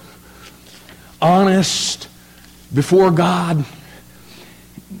 pure, honest before God,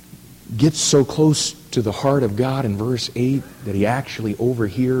 gets so close to the heart of God in verse 8 that he actually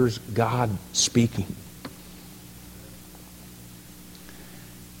overhears God speaking.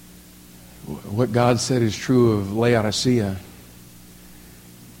 What God said is true of Laodicea.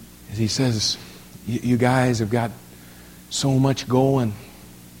 As he says, you guys have got so much going,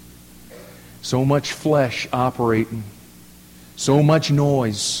 so much flesh operating, so much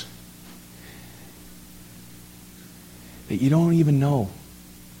noise, that you don't even know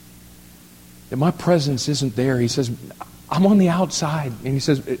that my presence isn't there. He says, I'm on the outside. And he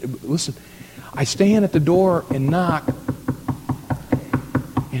says, listen, I stand at the door and knock.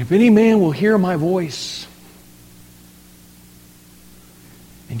 And if any man will hear my voice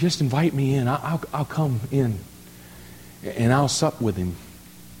and just invite me in, I'll come in and I'll sup with him.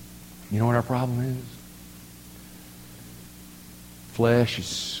 You know what our problem is? Flesh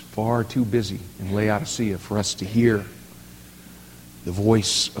is far too busy in Laodicea for us to hear the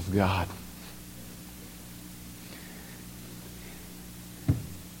voice of God.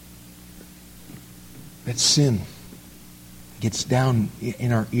 That sin gets down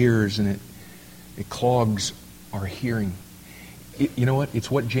in our ears and it clogs our hearing. You know what? It's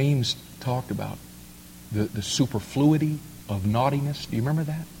what James talked about. The superfluity of naughtiness. Do you remember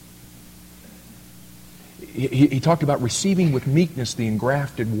that? He talked about receiving with meekness the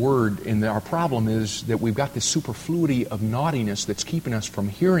engrafted word, and our problem is that we've got this superfluity of naughtiness that's keeping us from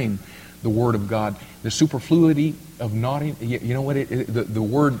hearing the Word of God. The superfluity of naughty, you know what? The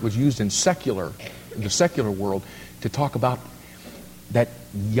word was used in the secular world to talk about that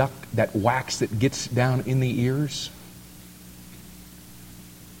yuck, that wax that gets down in the ears.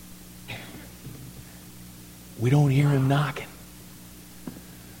 We don't hear Him knocking.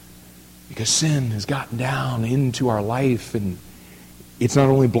 Because sin has gotten down into our life, and it's not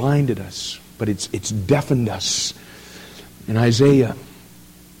only blinded us, but it's deafened us. And Isaiah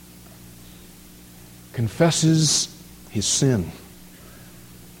confesses his sin.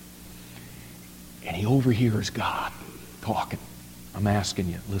 And he overhears God talking. I'm asking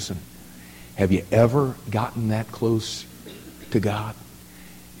you, listen, have you ever gotten that close to God?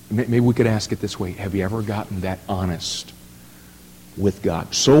 Maybe we could ask it this way. Have you ever gotten that honest with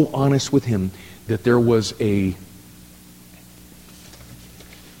God? So honest with Him that there was a...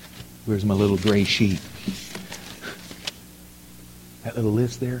 Where's my little gray sheet? That little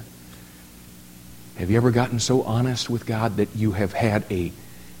list there? Have you ever gotten so honest with God that you have had a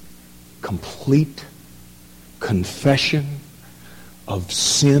complete confession of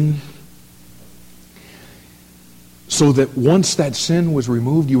sin? So that once that sin was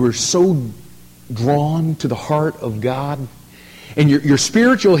removed, you were so drawn to the heart of God, and your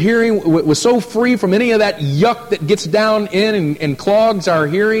spiritual hearing was so free from any of that yuck that gets down in and clogs our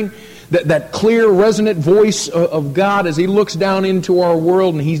hearing, that clear, resonant voice of God as He looks down into our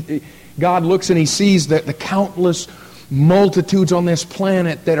world, and God looks and He sees the countless multitudes on this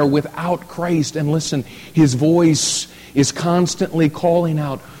planet that are without Christ. And listen, His voice is constantly calling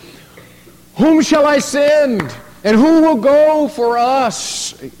out, "Whom shall I send? And who will go for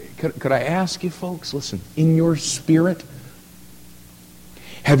us?" Could I ask you folks, listen, in your spirit,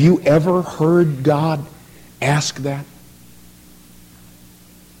 have you ever heard God ask that?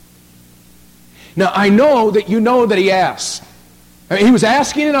 Now, I know that you know that He asked. I mean, He was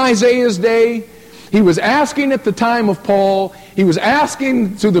asking in Isaiah's day. He was asking at the time of Paul. He was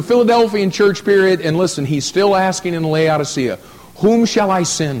asking through the Philadelphian church period. And listen, He's still asking in Laodicea, "Whom shall I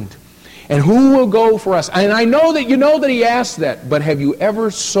send? And who will go for us?" And I know that you know that He asked that. But have you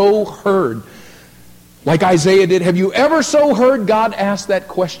ever so heard, like Isaiah did, have you ever so heard God ask that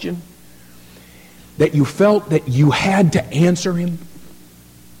question that you felt that you had to answer Him?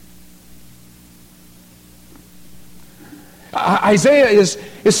 Isaiah is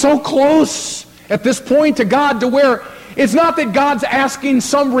so close at this point to God to where it's not that God's asking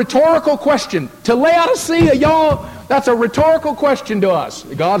some rhetorical question. To Laodicea, y'all, that's a rhetorical question to us.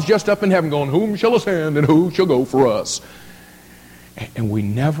 God's just up in heaven going, "Whom shall I send and who shall go for us?" And we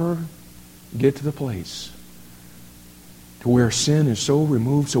never get to the place to where sin is so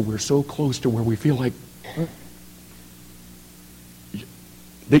removed, so we're so close to where we feel like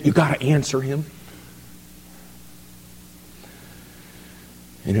that you got to answer Him.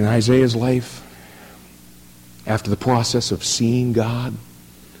 And in Isaiah's life, after the process of seeing God,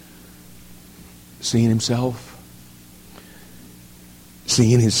 seeing himself,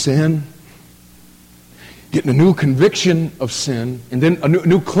 seeing his sin, getting a new conviction of sin, and then a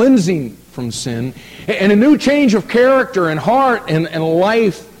new cleansing from sin, and a new change of character and heart and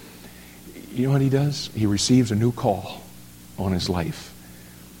life, you know what he does? He receives a new call on his life.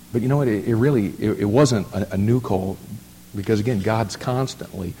 But you know what? It wasn't a new call. Because again, God's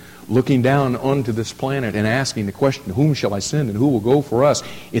constantly looking down onto this planet and asking the question, "Whom shall I send and who will go for us?"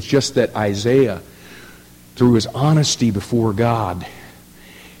 It's just that Isaiah, through his honesty before God,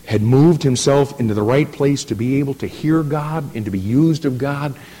 had moved himself into the right place to be able to hear God and to be used of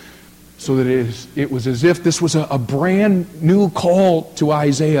God, so that it was as if this was a brand new call to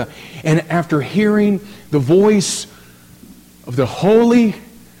Isaiah. And after hearing the voice of the holy,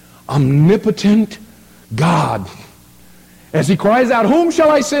 omnipotent God, as he cries out, "Whom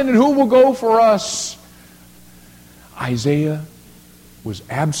shall I send and who will go for us?" Isaiah was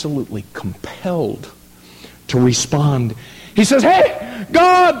absolutely compelled to respond. He says, "Hey,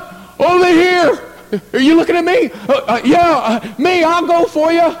 God, over here, are you looking at me? Me, I'll go for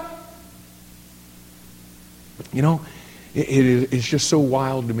you." You know, it's just so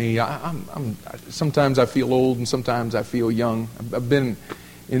wild to me. Sometimes I feel old and sometimes I feel young. I've been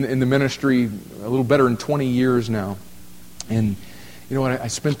in the ministry a little better than 20 years now. And you know what? I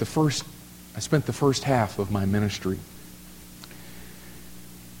spent the first half of my ministry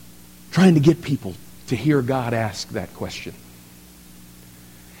trying to get people to hear God ask that question.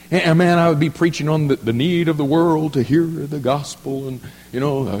 And man, I would be preaching on the need of the world to hear the gospel, and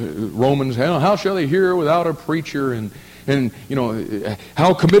Romans, how shall they hear without a preacher? And and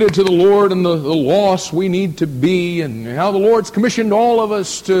how committed to the Lord and the loss we need to be, and how the Lord's commissioned all of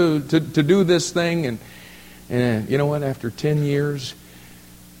us to do this thing. And you know what? After 10 years,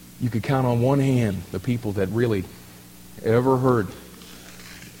 you could count on one hand the people that really ever heard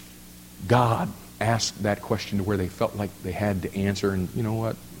God ask that question to where they felt like they had to answer. And you know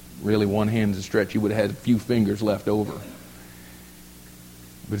what? Really, one hand's a stretch. You would have had a few fingers left over.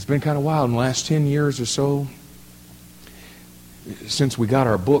 But it's been kind of wild in the last 10 years or so, since we got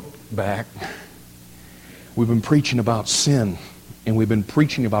our book back. We've been preaching about sin, and we've been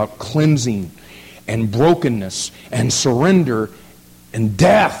preaching about cleansing and brokenness and surrender and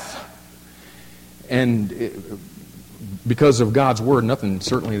death. And because of God's Word, nothing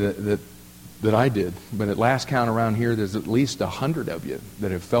certainly that I did. But at last count around here, there's at least 100 of you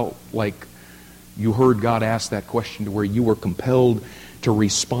that have felt like you heard God ask that question to where you were compelled to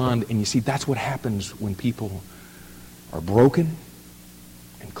respond. And you see, that's what happens when people are broken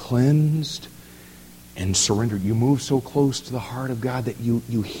and cleansed and surrendered. You move so close to the heart of God that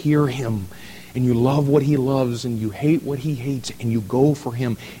you hear Him, and you love what He loves, and you hate what He hates, and you go for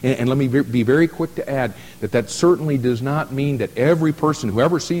Him. And let me be very quick to add that certainly does not mean that every person who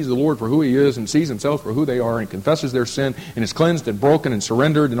ever sees the Lord for who He is and sees themselves for who they are and confesses their sin and is cleansed and broken and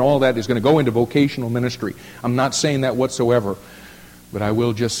surrendered and all that is going to go into vocational ministry. I'm not saying that whatsoever. But I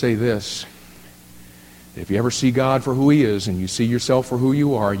will just say this. If you ever see God for who He is, and you see yourself for who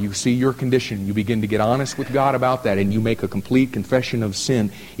you are, you see your condition, you begin to get honest with God about that, and you make a complete confession of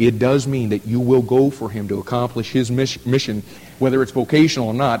sin, it does mean that you will go for Him to accomplish His mission, whether it's vocational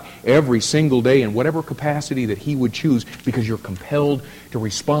or not, every single day in whatever capacity that He would choose, because you're compelled to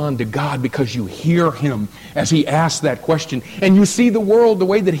respond to God because you hear Him as He asks that question, and you see the world the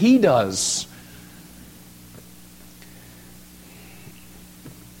way that He does.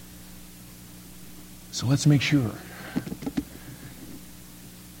 So let's make sure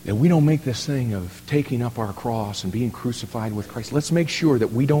that we don't make this thing of taking up our cross and being crucified with Christ. Let's make sure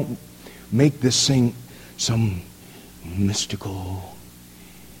that we don't make this thing some mystical,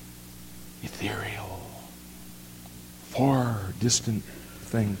 ethereal, far distant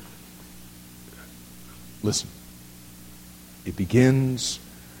thing. Listen, it begins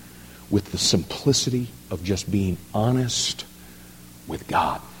with the simplicity of just being honest with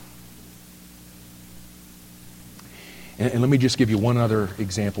God. And let me just give you one other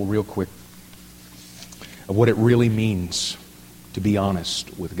example real quick of what it really means to be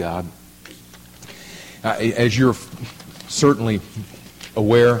honest with God. As you're certainly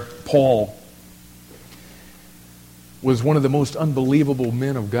aware, Paul was one of the most unbelievable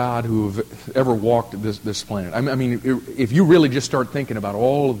men of God who have ever walked this planet. I mean, if you really just start thinking about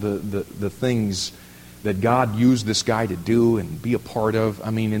all of the things that God used this guy to do and be a part of, I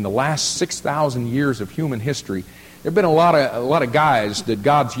mean, in the last 6,000 years of human history, there have been a lot of guys that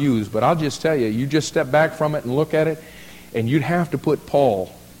God's used, but I'll just tell you, you just step back from it and look at it, and you'd have to put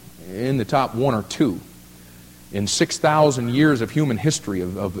Paul in the top one or two in 6,000 years of human history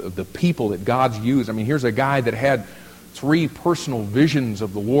of the people that God's used. I mean, here's a guy that had 3 personal visions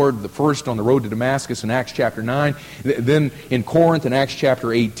of the Lord, the first on the road to Damascus in Acts chapter 9, then in Corinth in Acts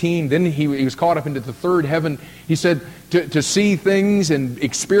chapter 18, then he was caught up into the third heaven. He said to see things and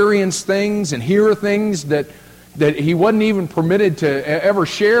experience things and hear things that he wasn't even permitted to ever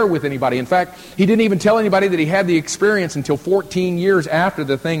share with anybody. In fact, he didn't even tell anybody that he had the experience until 14 years after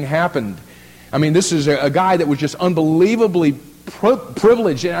the thing happened. I mean, this is a guy that was just unbelievably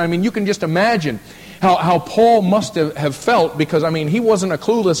privileged. I mean, you can just imagine how Paul must have felt, because, I mean, he wasn't a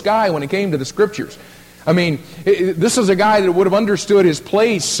clueless guy when it came to the Scriptures. I mean, this is a guy that would have understood his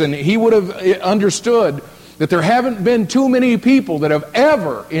place, and he would have understood that there haven't been too many people that have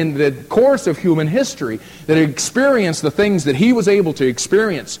ever, in the course of human history, that have experienced the things that he was able to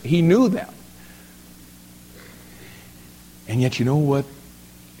experience. He knew them. And yet, you know what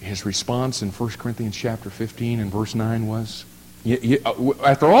his response in 1 Corinthians chapter 15 and verse 9 was?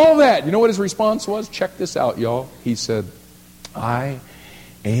 After all that, you know what his response was? Check this out, y'all. He said, I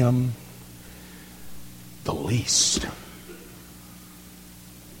am the least.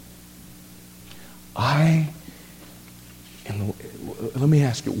 Let me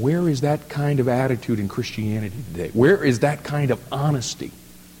ask you, where is that kind of attitude in Christianity today? Where is that kind of honesty?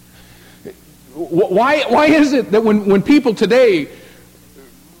 Why is it that when people today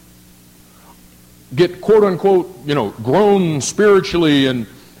get quote unquote, grown spiritually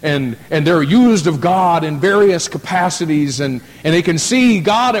and they're used of God in various capacities and they can see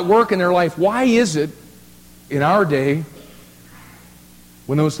God at work in their life, why is it in our day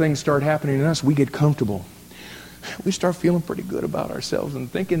when those things start happening to us, we get comfortable? We start feeling pretty good about ourselves and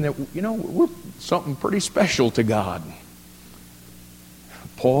thinking that, we're something pretty special to God.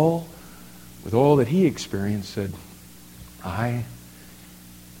 Paul, with all that he experienced, said, I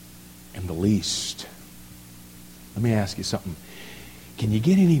am the least. Let me ask you something. Can you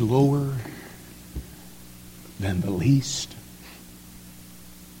get any lower than the least?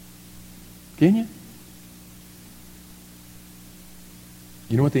 Can you?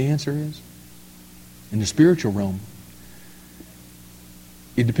 You know what the answer is? In the spiritual realm,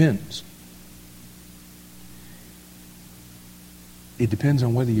 it depends. It depends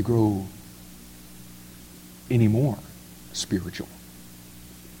on whether you grow any more spiritual.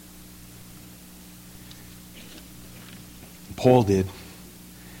 Paul did.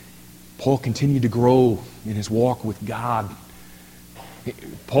 Paul continued to grow in his walk with God.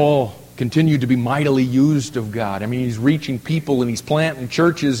 Paul continued to be mightily used of God. I mean, he's reaching people and he's planting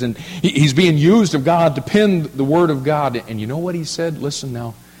churches and he's being used of God to pen the Word of God. And you know what he said? Listen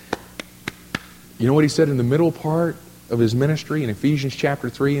now. You know what he said in the middle part of his ministry in Ephesians chapter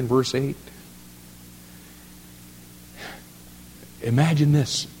 3 and verse 8? Imagine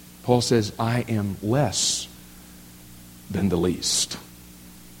this. Paul says, I am less than the least.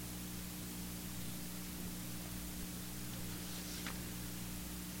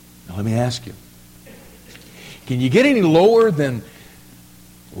 Now let me ask you, can you get any lower than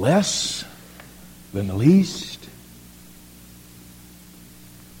less than the least?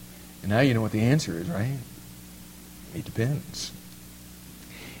 And now you know what the answer is, right? It depends.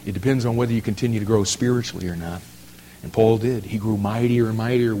 It depends on whether you continue to grow spiritually or not. And Paul did. He grew mightier and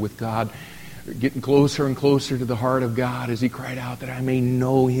mightier with God, getting closer and closer to the heart of God as he cried out that I may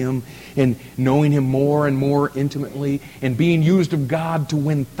know Him, and knowing Him more and more intimately, and being used of God to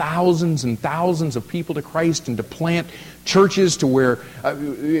win thousands and thousands of people to Christ and to plant churches to where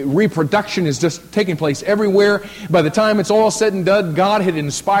reproduction is just taking place everywhere. By the time it's all said and done, God had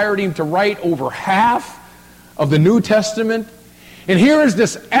inspired him to write over half of the New Testament. And here is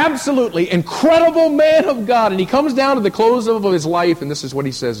this absolutely incredible man of God, and he comes down to the close of his life, and this is what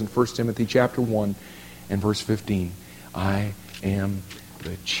he says in 1 Timothy chapter 1 and verse 15. I am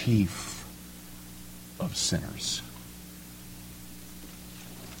the chief of sinners.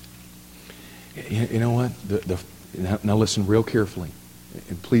 You know what? Now listen real carefully.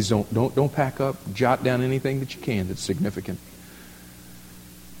 And please don't pack up. Jot down anything that you can that's significant.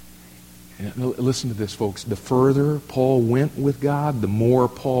 Listen to this, folks. The further Paul went with God, the more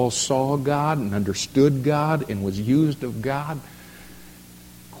Paul saw God and understood God and was used of God.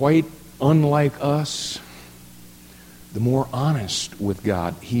 Quite unlike us, the more honest with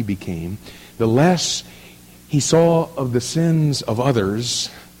God he became. The less he saw of the sins of others,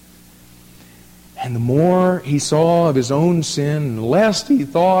 and the more he saw of his own sin, and less he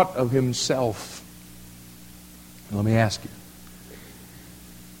thought of himself. Let me ask you,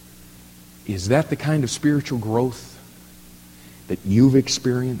 is that the kind of spiritual growth that you've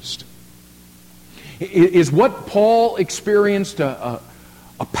experienced? Is what Paul experienced a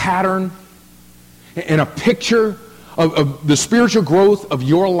pattern and a picture of the spiritual growth of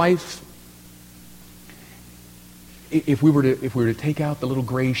your life? If we were to take out the little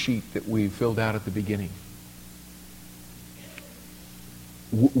gray sheet that we filled out at the beginning,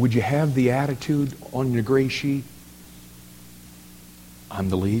 would you have the attitude on your gray sheet? I'm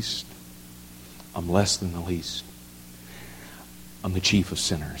the least. I'm less than the least. I'm the chief of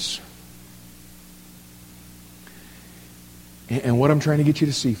sinners. And what I'm trying to get you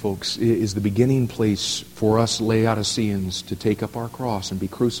to see, folks, is the beginning place for us Laodiceans to take up our cross and be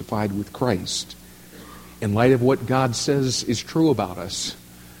crucified with Christ. In light of what God says is true about us,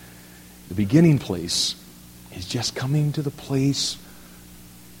 the beginning place is just coming to the place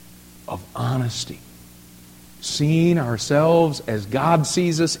of honesty. Seeing ourselves as God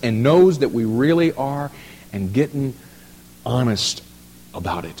sees us and knows that we really are, and getting honest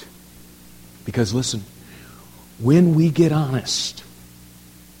about it. Because listen, when we get honest,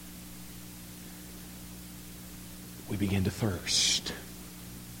 we begin to thirst.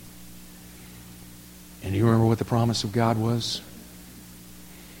 And you remember what the promise of God was?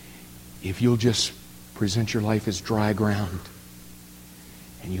 If you'll just present your life as dry ground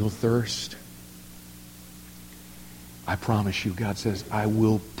and you'll thirst, I promise you, God says, I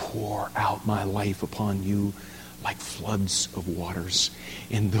will pour out my life upon you like floods of waters.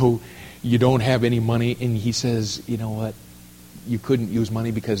 And though you don't have any money, and he says, you know what, you couldn't use money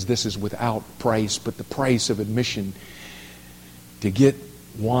because this is without price, but the price of admission to get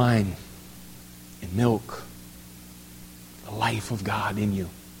wine and milk, the life of God in you,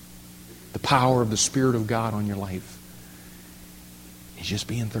 the power of the Spirit of God on your life, is just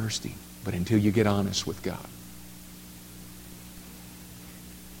being thirsty. But until you get honest with God,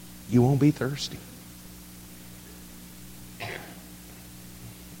 you won't be thirsty.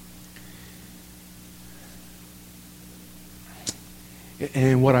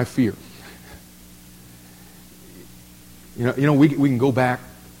 and what I fear. You know, we can go back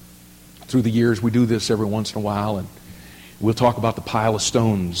through the years. We do this every once in a while, and we'll talk about the pile of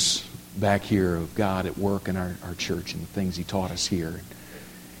stones back here of God at work in our church and the things He taught us here.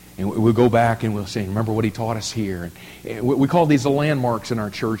 And we'll go back and we'll say, remember what He taught us here. And we call these the landmarks in our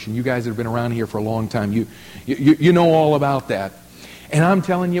church, and you guys that have been around here for a long time, you know all about that. And I'm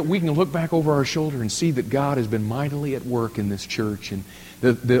telling you, we can look back over our shoulder and see that God has been mightily at work in this church, and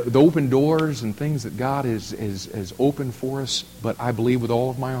the open doors and things that God has opened for us. But I believe with all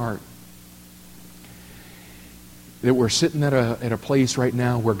of my heart that we're sitting at a place right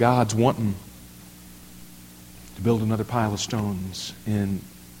now where God's wanting to build another pile of stones. And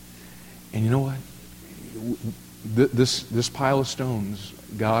you know what? This pile of stones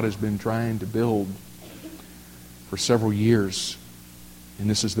God has been trying to build for several years. And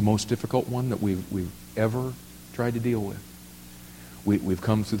this is the most difficult one that we've ever tried to deal with. We've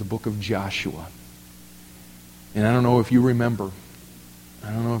come through the book of Joshua. And I don't know if you remember.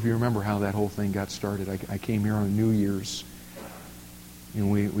 I don't know if you remember how that whole thing got started. I came here on New Year's.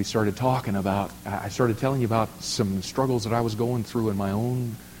 And we started talking about, I started telling you about some struggles that I was going through in my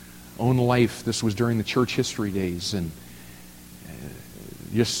own life. This was during the church history days. And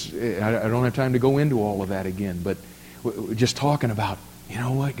I don't have time to go into all of that again. But just talking about, you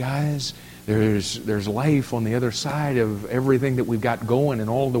know what, guys? There's life on the other side of everything that we've got going and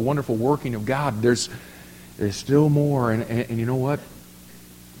all the wonderful working of God. There's still more. And you know what?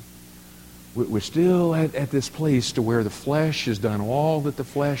 We're still at this place to where the flesh has done all that the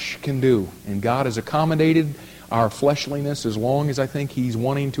flesh can do. And God has accommodated our fleshliness as long as I think He's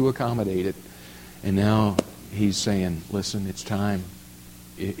wanting to accommodate it. And now He's saying, listen, it's time.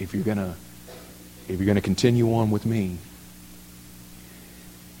 If you're gonna continue on with me,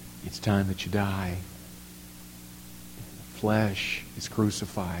 it's time that you die. The flesh is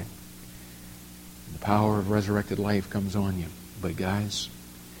crucified. The power of resurrected life comes on you. But guys,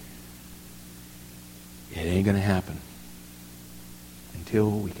 it ain't going to happen until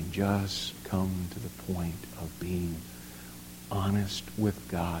we can just come to the point of being honest with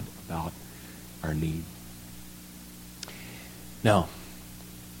God about our need. Now,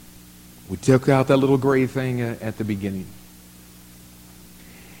 we took out that little gray thing at the beginning.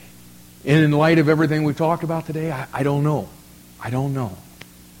 And in light of everything we've talked about today, I don't know. I don't know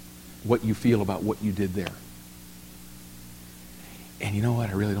what you feel about what you did there. And you know what?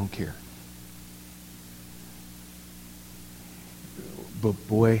 I really don't care. But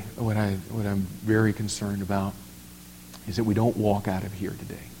boy, what I'm very concerned about is that we don't walk out of here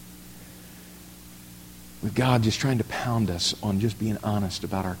today with God just trying to pound us on just being honest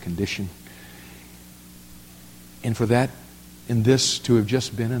about our condition. And for that, in this to have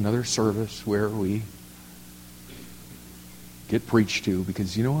just been another service where we get preached to,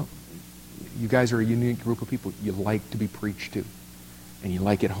 because you know what? You guys are a unique group of people. You like to be preached to, and you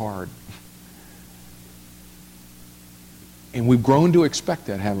like it hard. And we've grown to expect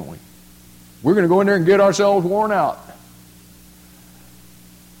that, haven't we? We're going to go in there and get ourselves worn out.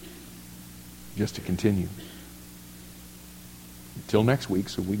 Just to continue. Until next week,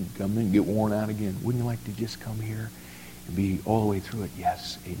 so we can come in and get worn out again. Wouldn't you like to just come here and be all the way through it?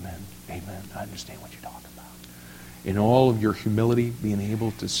 Yes, amen, amen. I understand what you're talking about. In all of your humility, being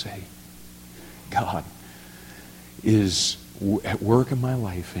able to say, God is at work in my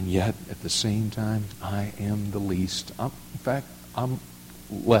life, and yet at the same time, I am the least. In fact, I'm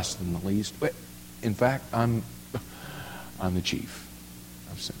less than the least. But in fact, I'm the chief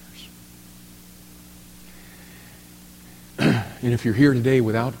of sinners. And if you're here today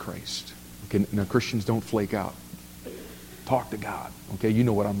without Christ, okay, now Christians don't flake out. Talk to God. Okay, you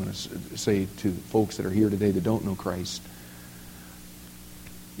know what I'm going to say to folks that are here today that don't know Christ.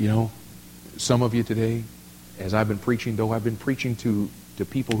 You know, some of you today, as I've been preaching, though I've been preaching to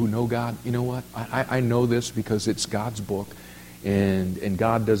people who know God, you know what? I know this because it's God's book, and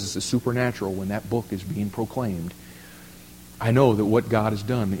God does the supernatural when that book is being proclaimed. I know that what God has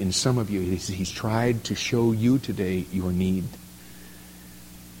done in some of you, He's tried to show you today your need.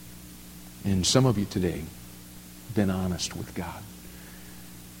 And some of you today have been honest with God.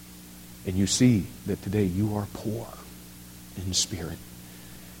 And you see that today you are poor in spirit.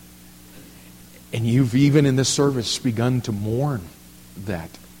 And you've even in this service begun to mourn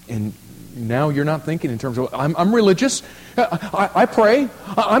that. And now you're not thinking in terms of, I'm religious, I pray,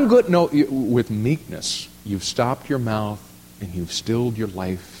 I'm good. No, with meekness, you've stopped your mouth and you've stilled your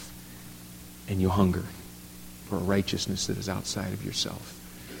life and you hunger for a righteousness that is outside of yourself.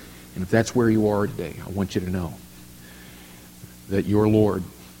 And if that's where you are today, I want you to know that your Lord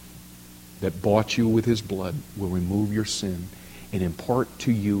that bought you with His blood will remove your sin, and impart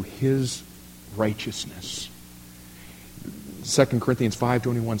to you His righteousness. 2 Corinthians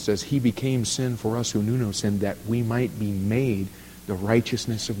 5:21 says, He became sin for us who knew no sin, that we might be made the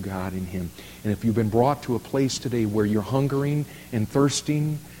righteousness of God in Him. And if you've been brought to a place today where you're hungering and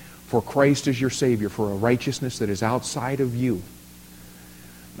thirsting for Christ as your Savior, for a righteousness that is outside of you,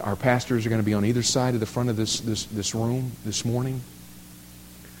 our pastors are going to be on either side of the front of this room this morning.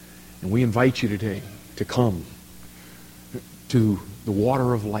 And we invite you today to come to the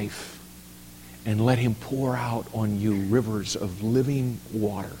water of life and let Him pour out on you rivers of living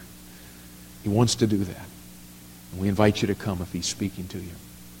water. He wants to do that. And we invite you to come if He's speaking to you.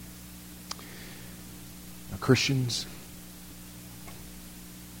 Now, Christians,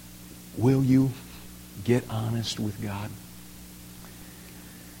 will you get honest with God?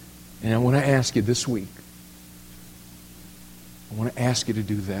 And I want to ask you this week, I want to ask you to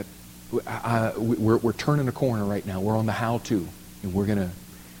do that. We're turning a corner right now. We're on the how-to, and we're gonna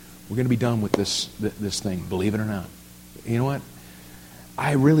be done with this thing. Believe it or not. You know what?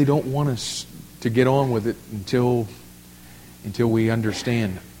 I really don't want us to get on with it until we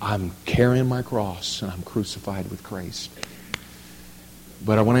understand I'm carrying my cross and I'm crucified with Christ.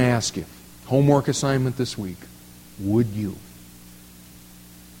 But I want to ask you, homework assignment this week: would you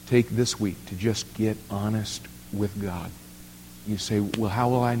take this week to just get honest with God? You say, well, how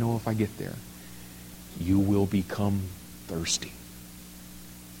will I know if I get there? You will become thirsty.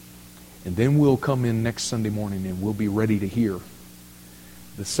 And then we'll come in next Sunday morning and we'll be ready to hear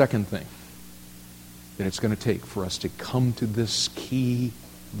the second thing that it's going to take for us to come to this key,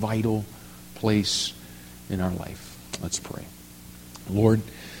 vital place in our life. Let's pray. Lord,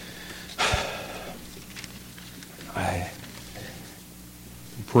 I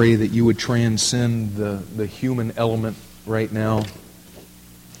pray that you would transcend the human element right now,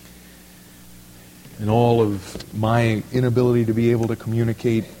 and all of my inability to be able to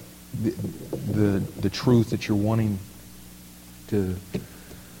communicate the truth that you're wanting to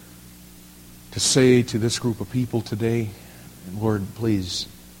say to this group of people today. And Lord, please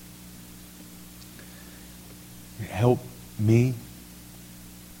help me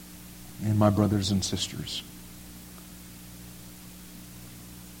and my brothers and sisters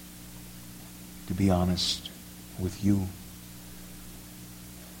to be honest with you.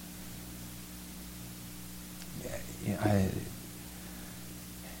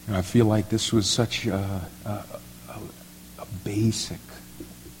 I feel like this was such a basic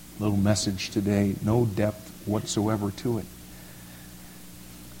little message today, no depth whatsoever to it.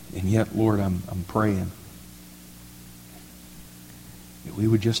 And yet, Lord, I'm praying that we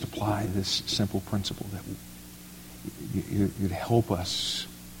would just apply this simple principle, that you'd help us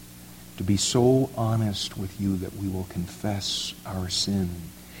to be so honest with you that we will confess our sin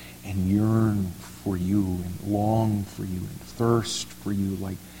and yearn for you and long for you and thirst for you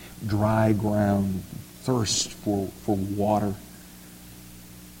like dry ground, thirst for water.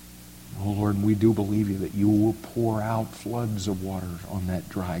 Oh Lord, we do believe you that you will pour out floods of water on that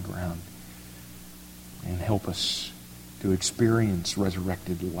dry ground and help us to experience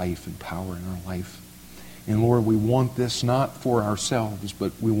resurrected life and power in our life. And Lord, we want this not for ourselves,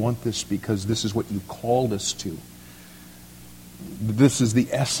 but we want this because this is what you called us to. This is the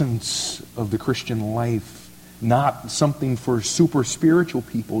essence of the Christian life, not something for super spiritual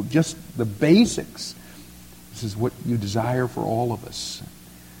people, just the basics. This is what you desire for all of us.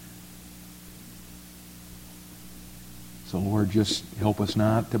 So Lord, just help us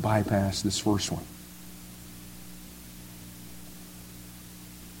not to bypass this first one.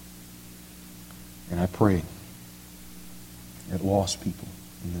 And I pray that lost people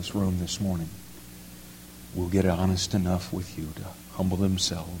in this room this morning will get honest enough with you to humble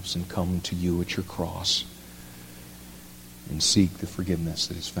themselves and come to you at your cross and seek the forgiveness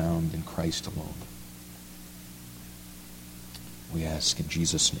that is found in Christ alone. We ask in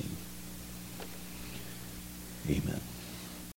Jesus' name. Amen.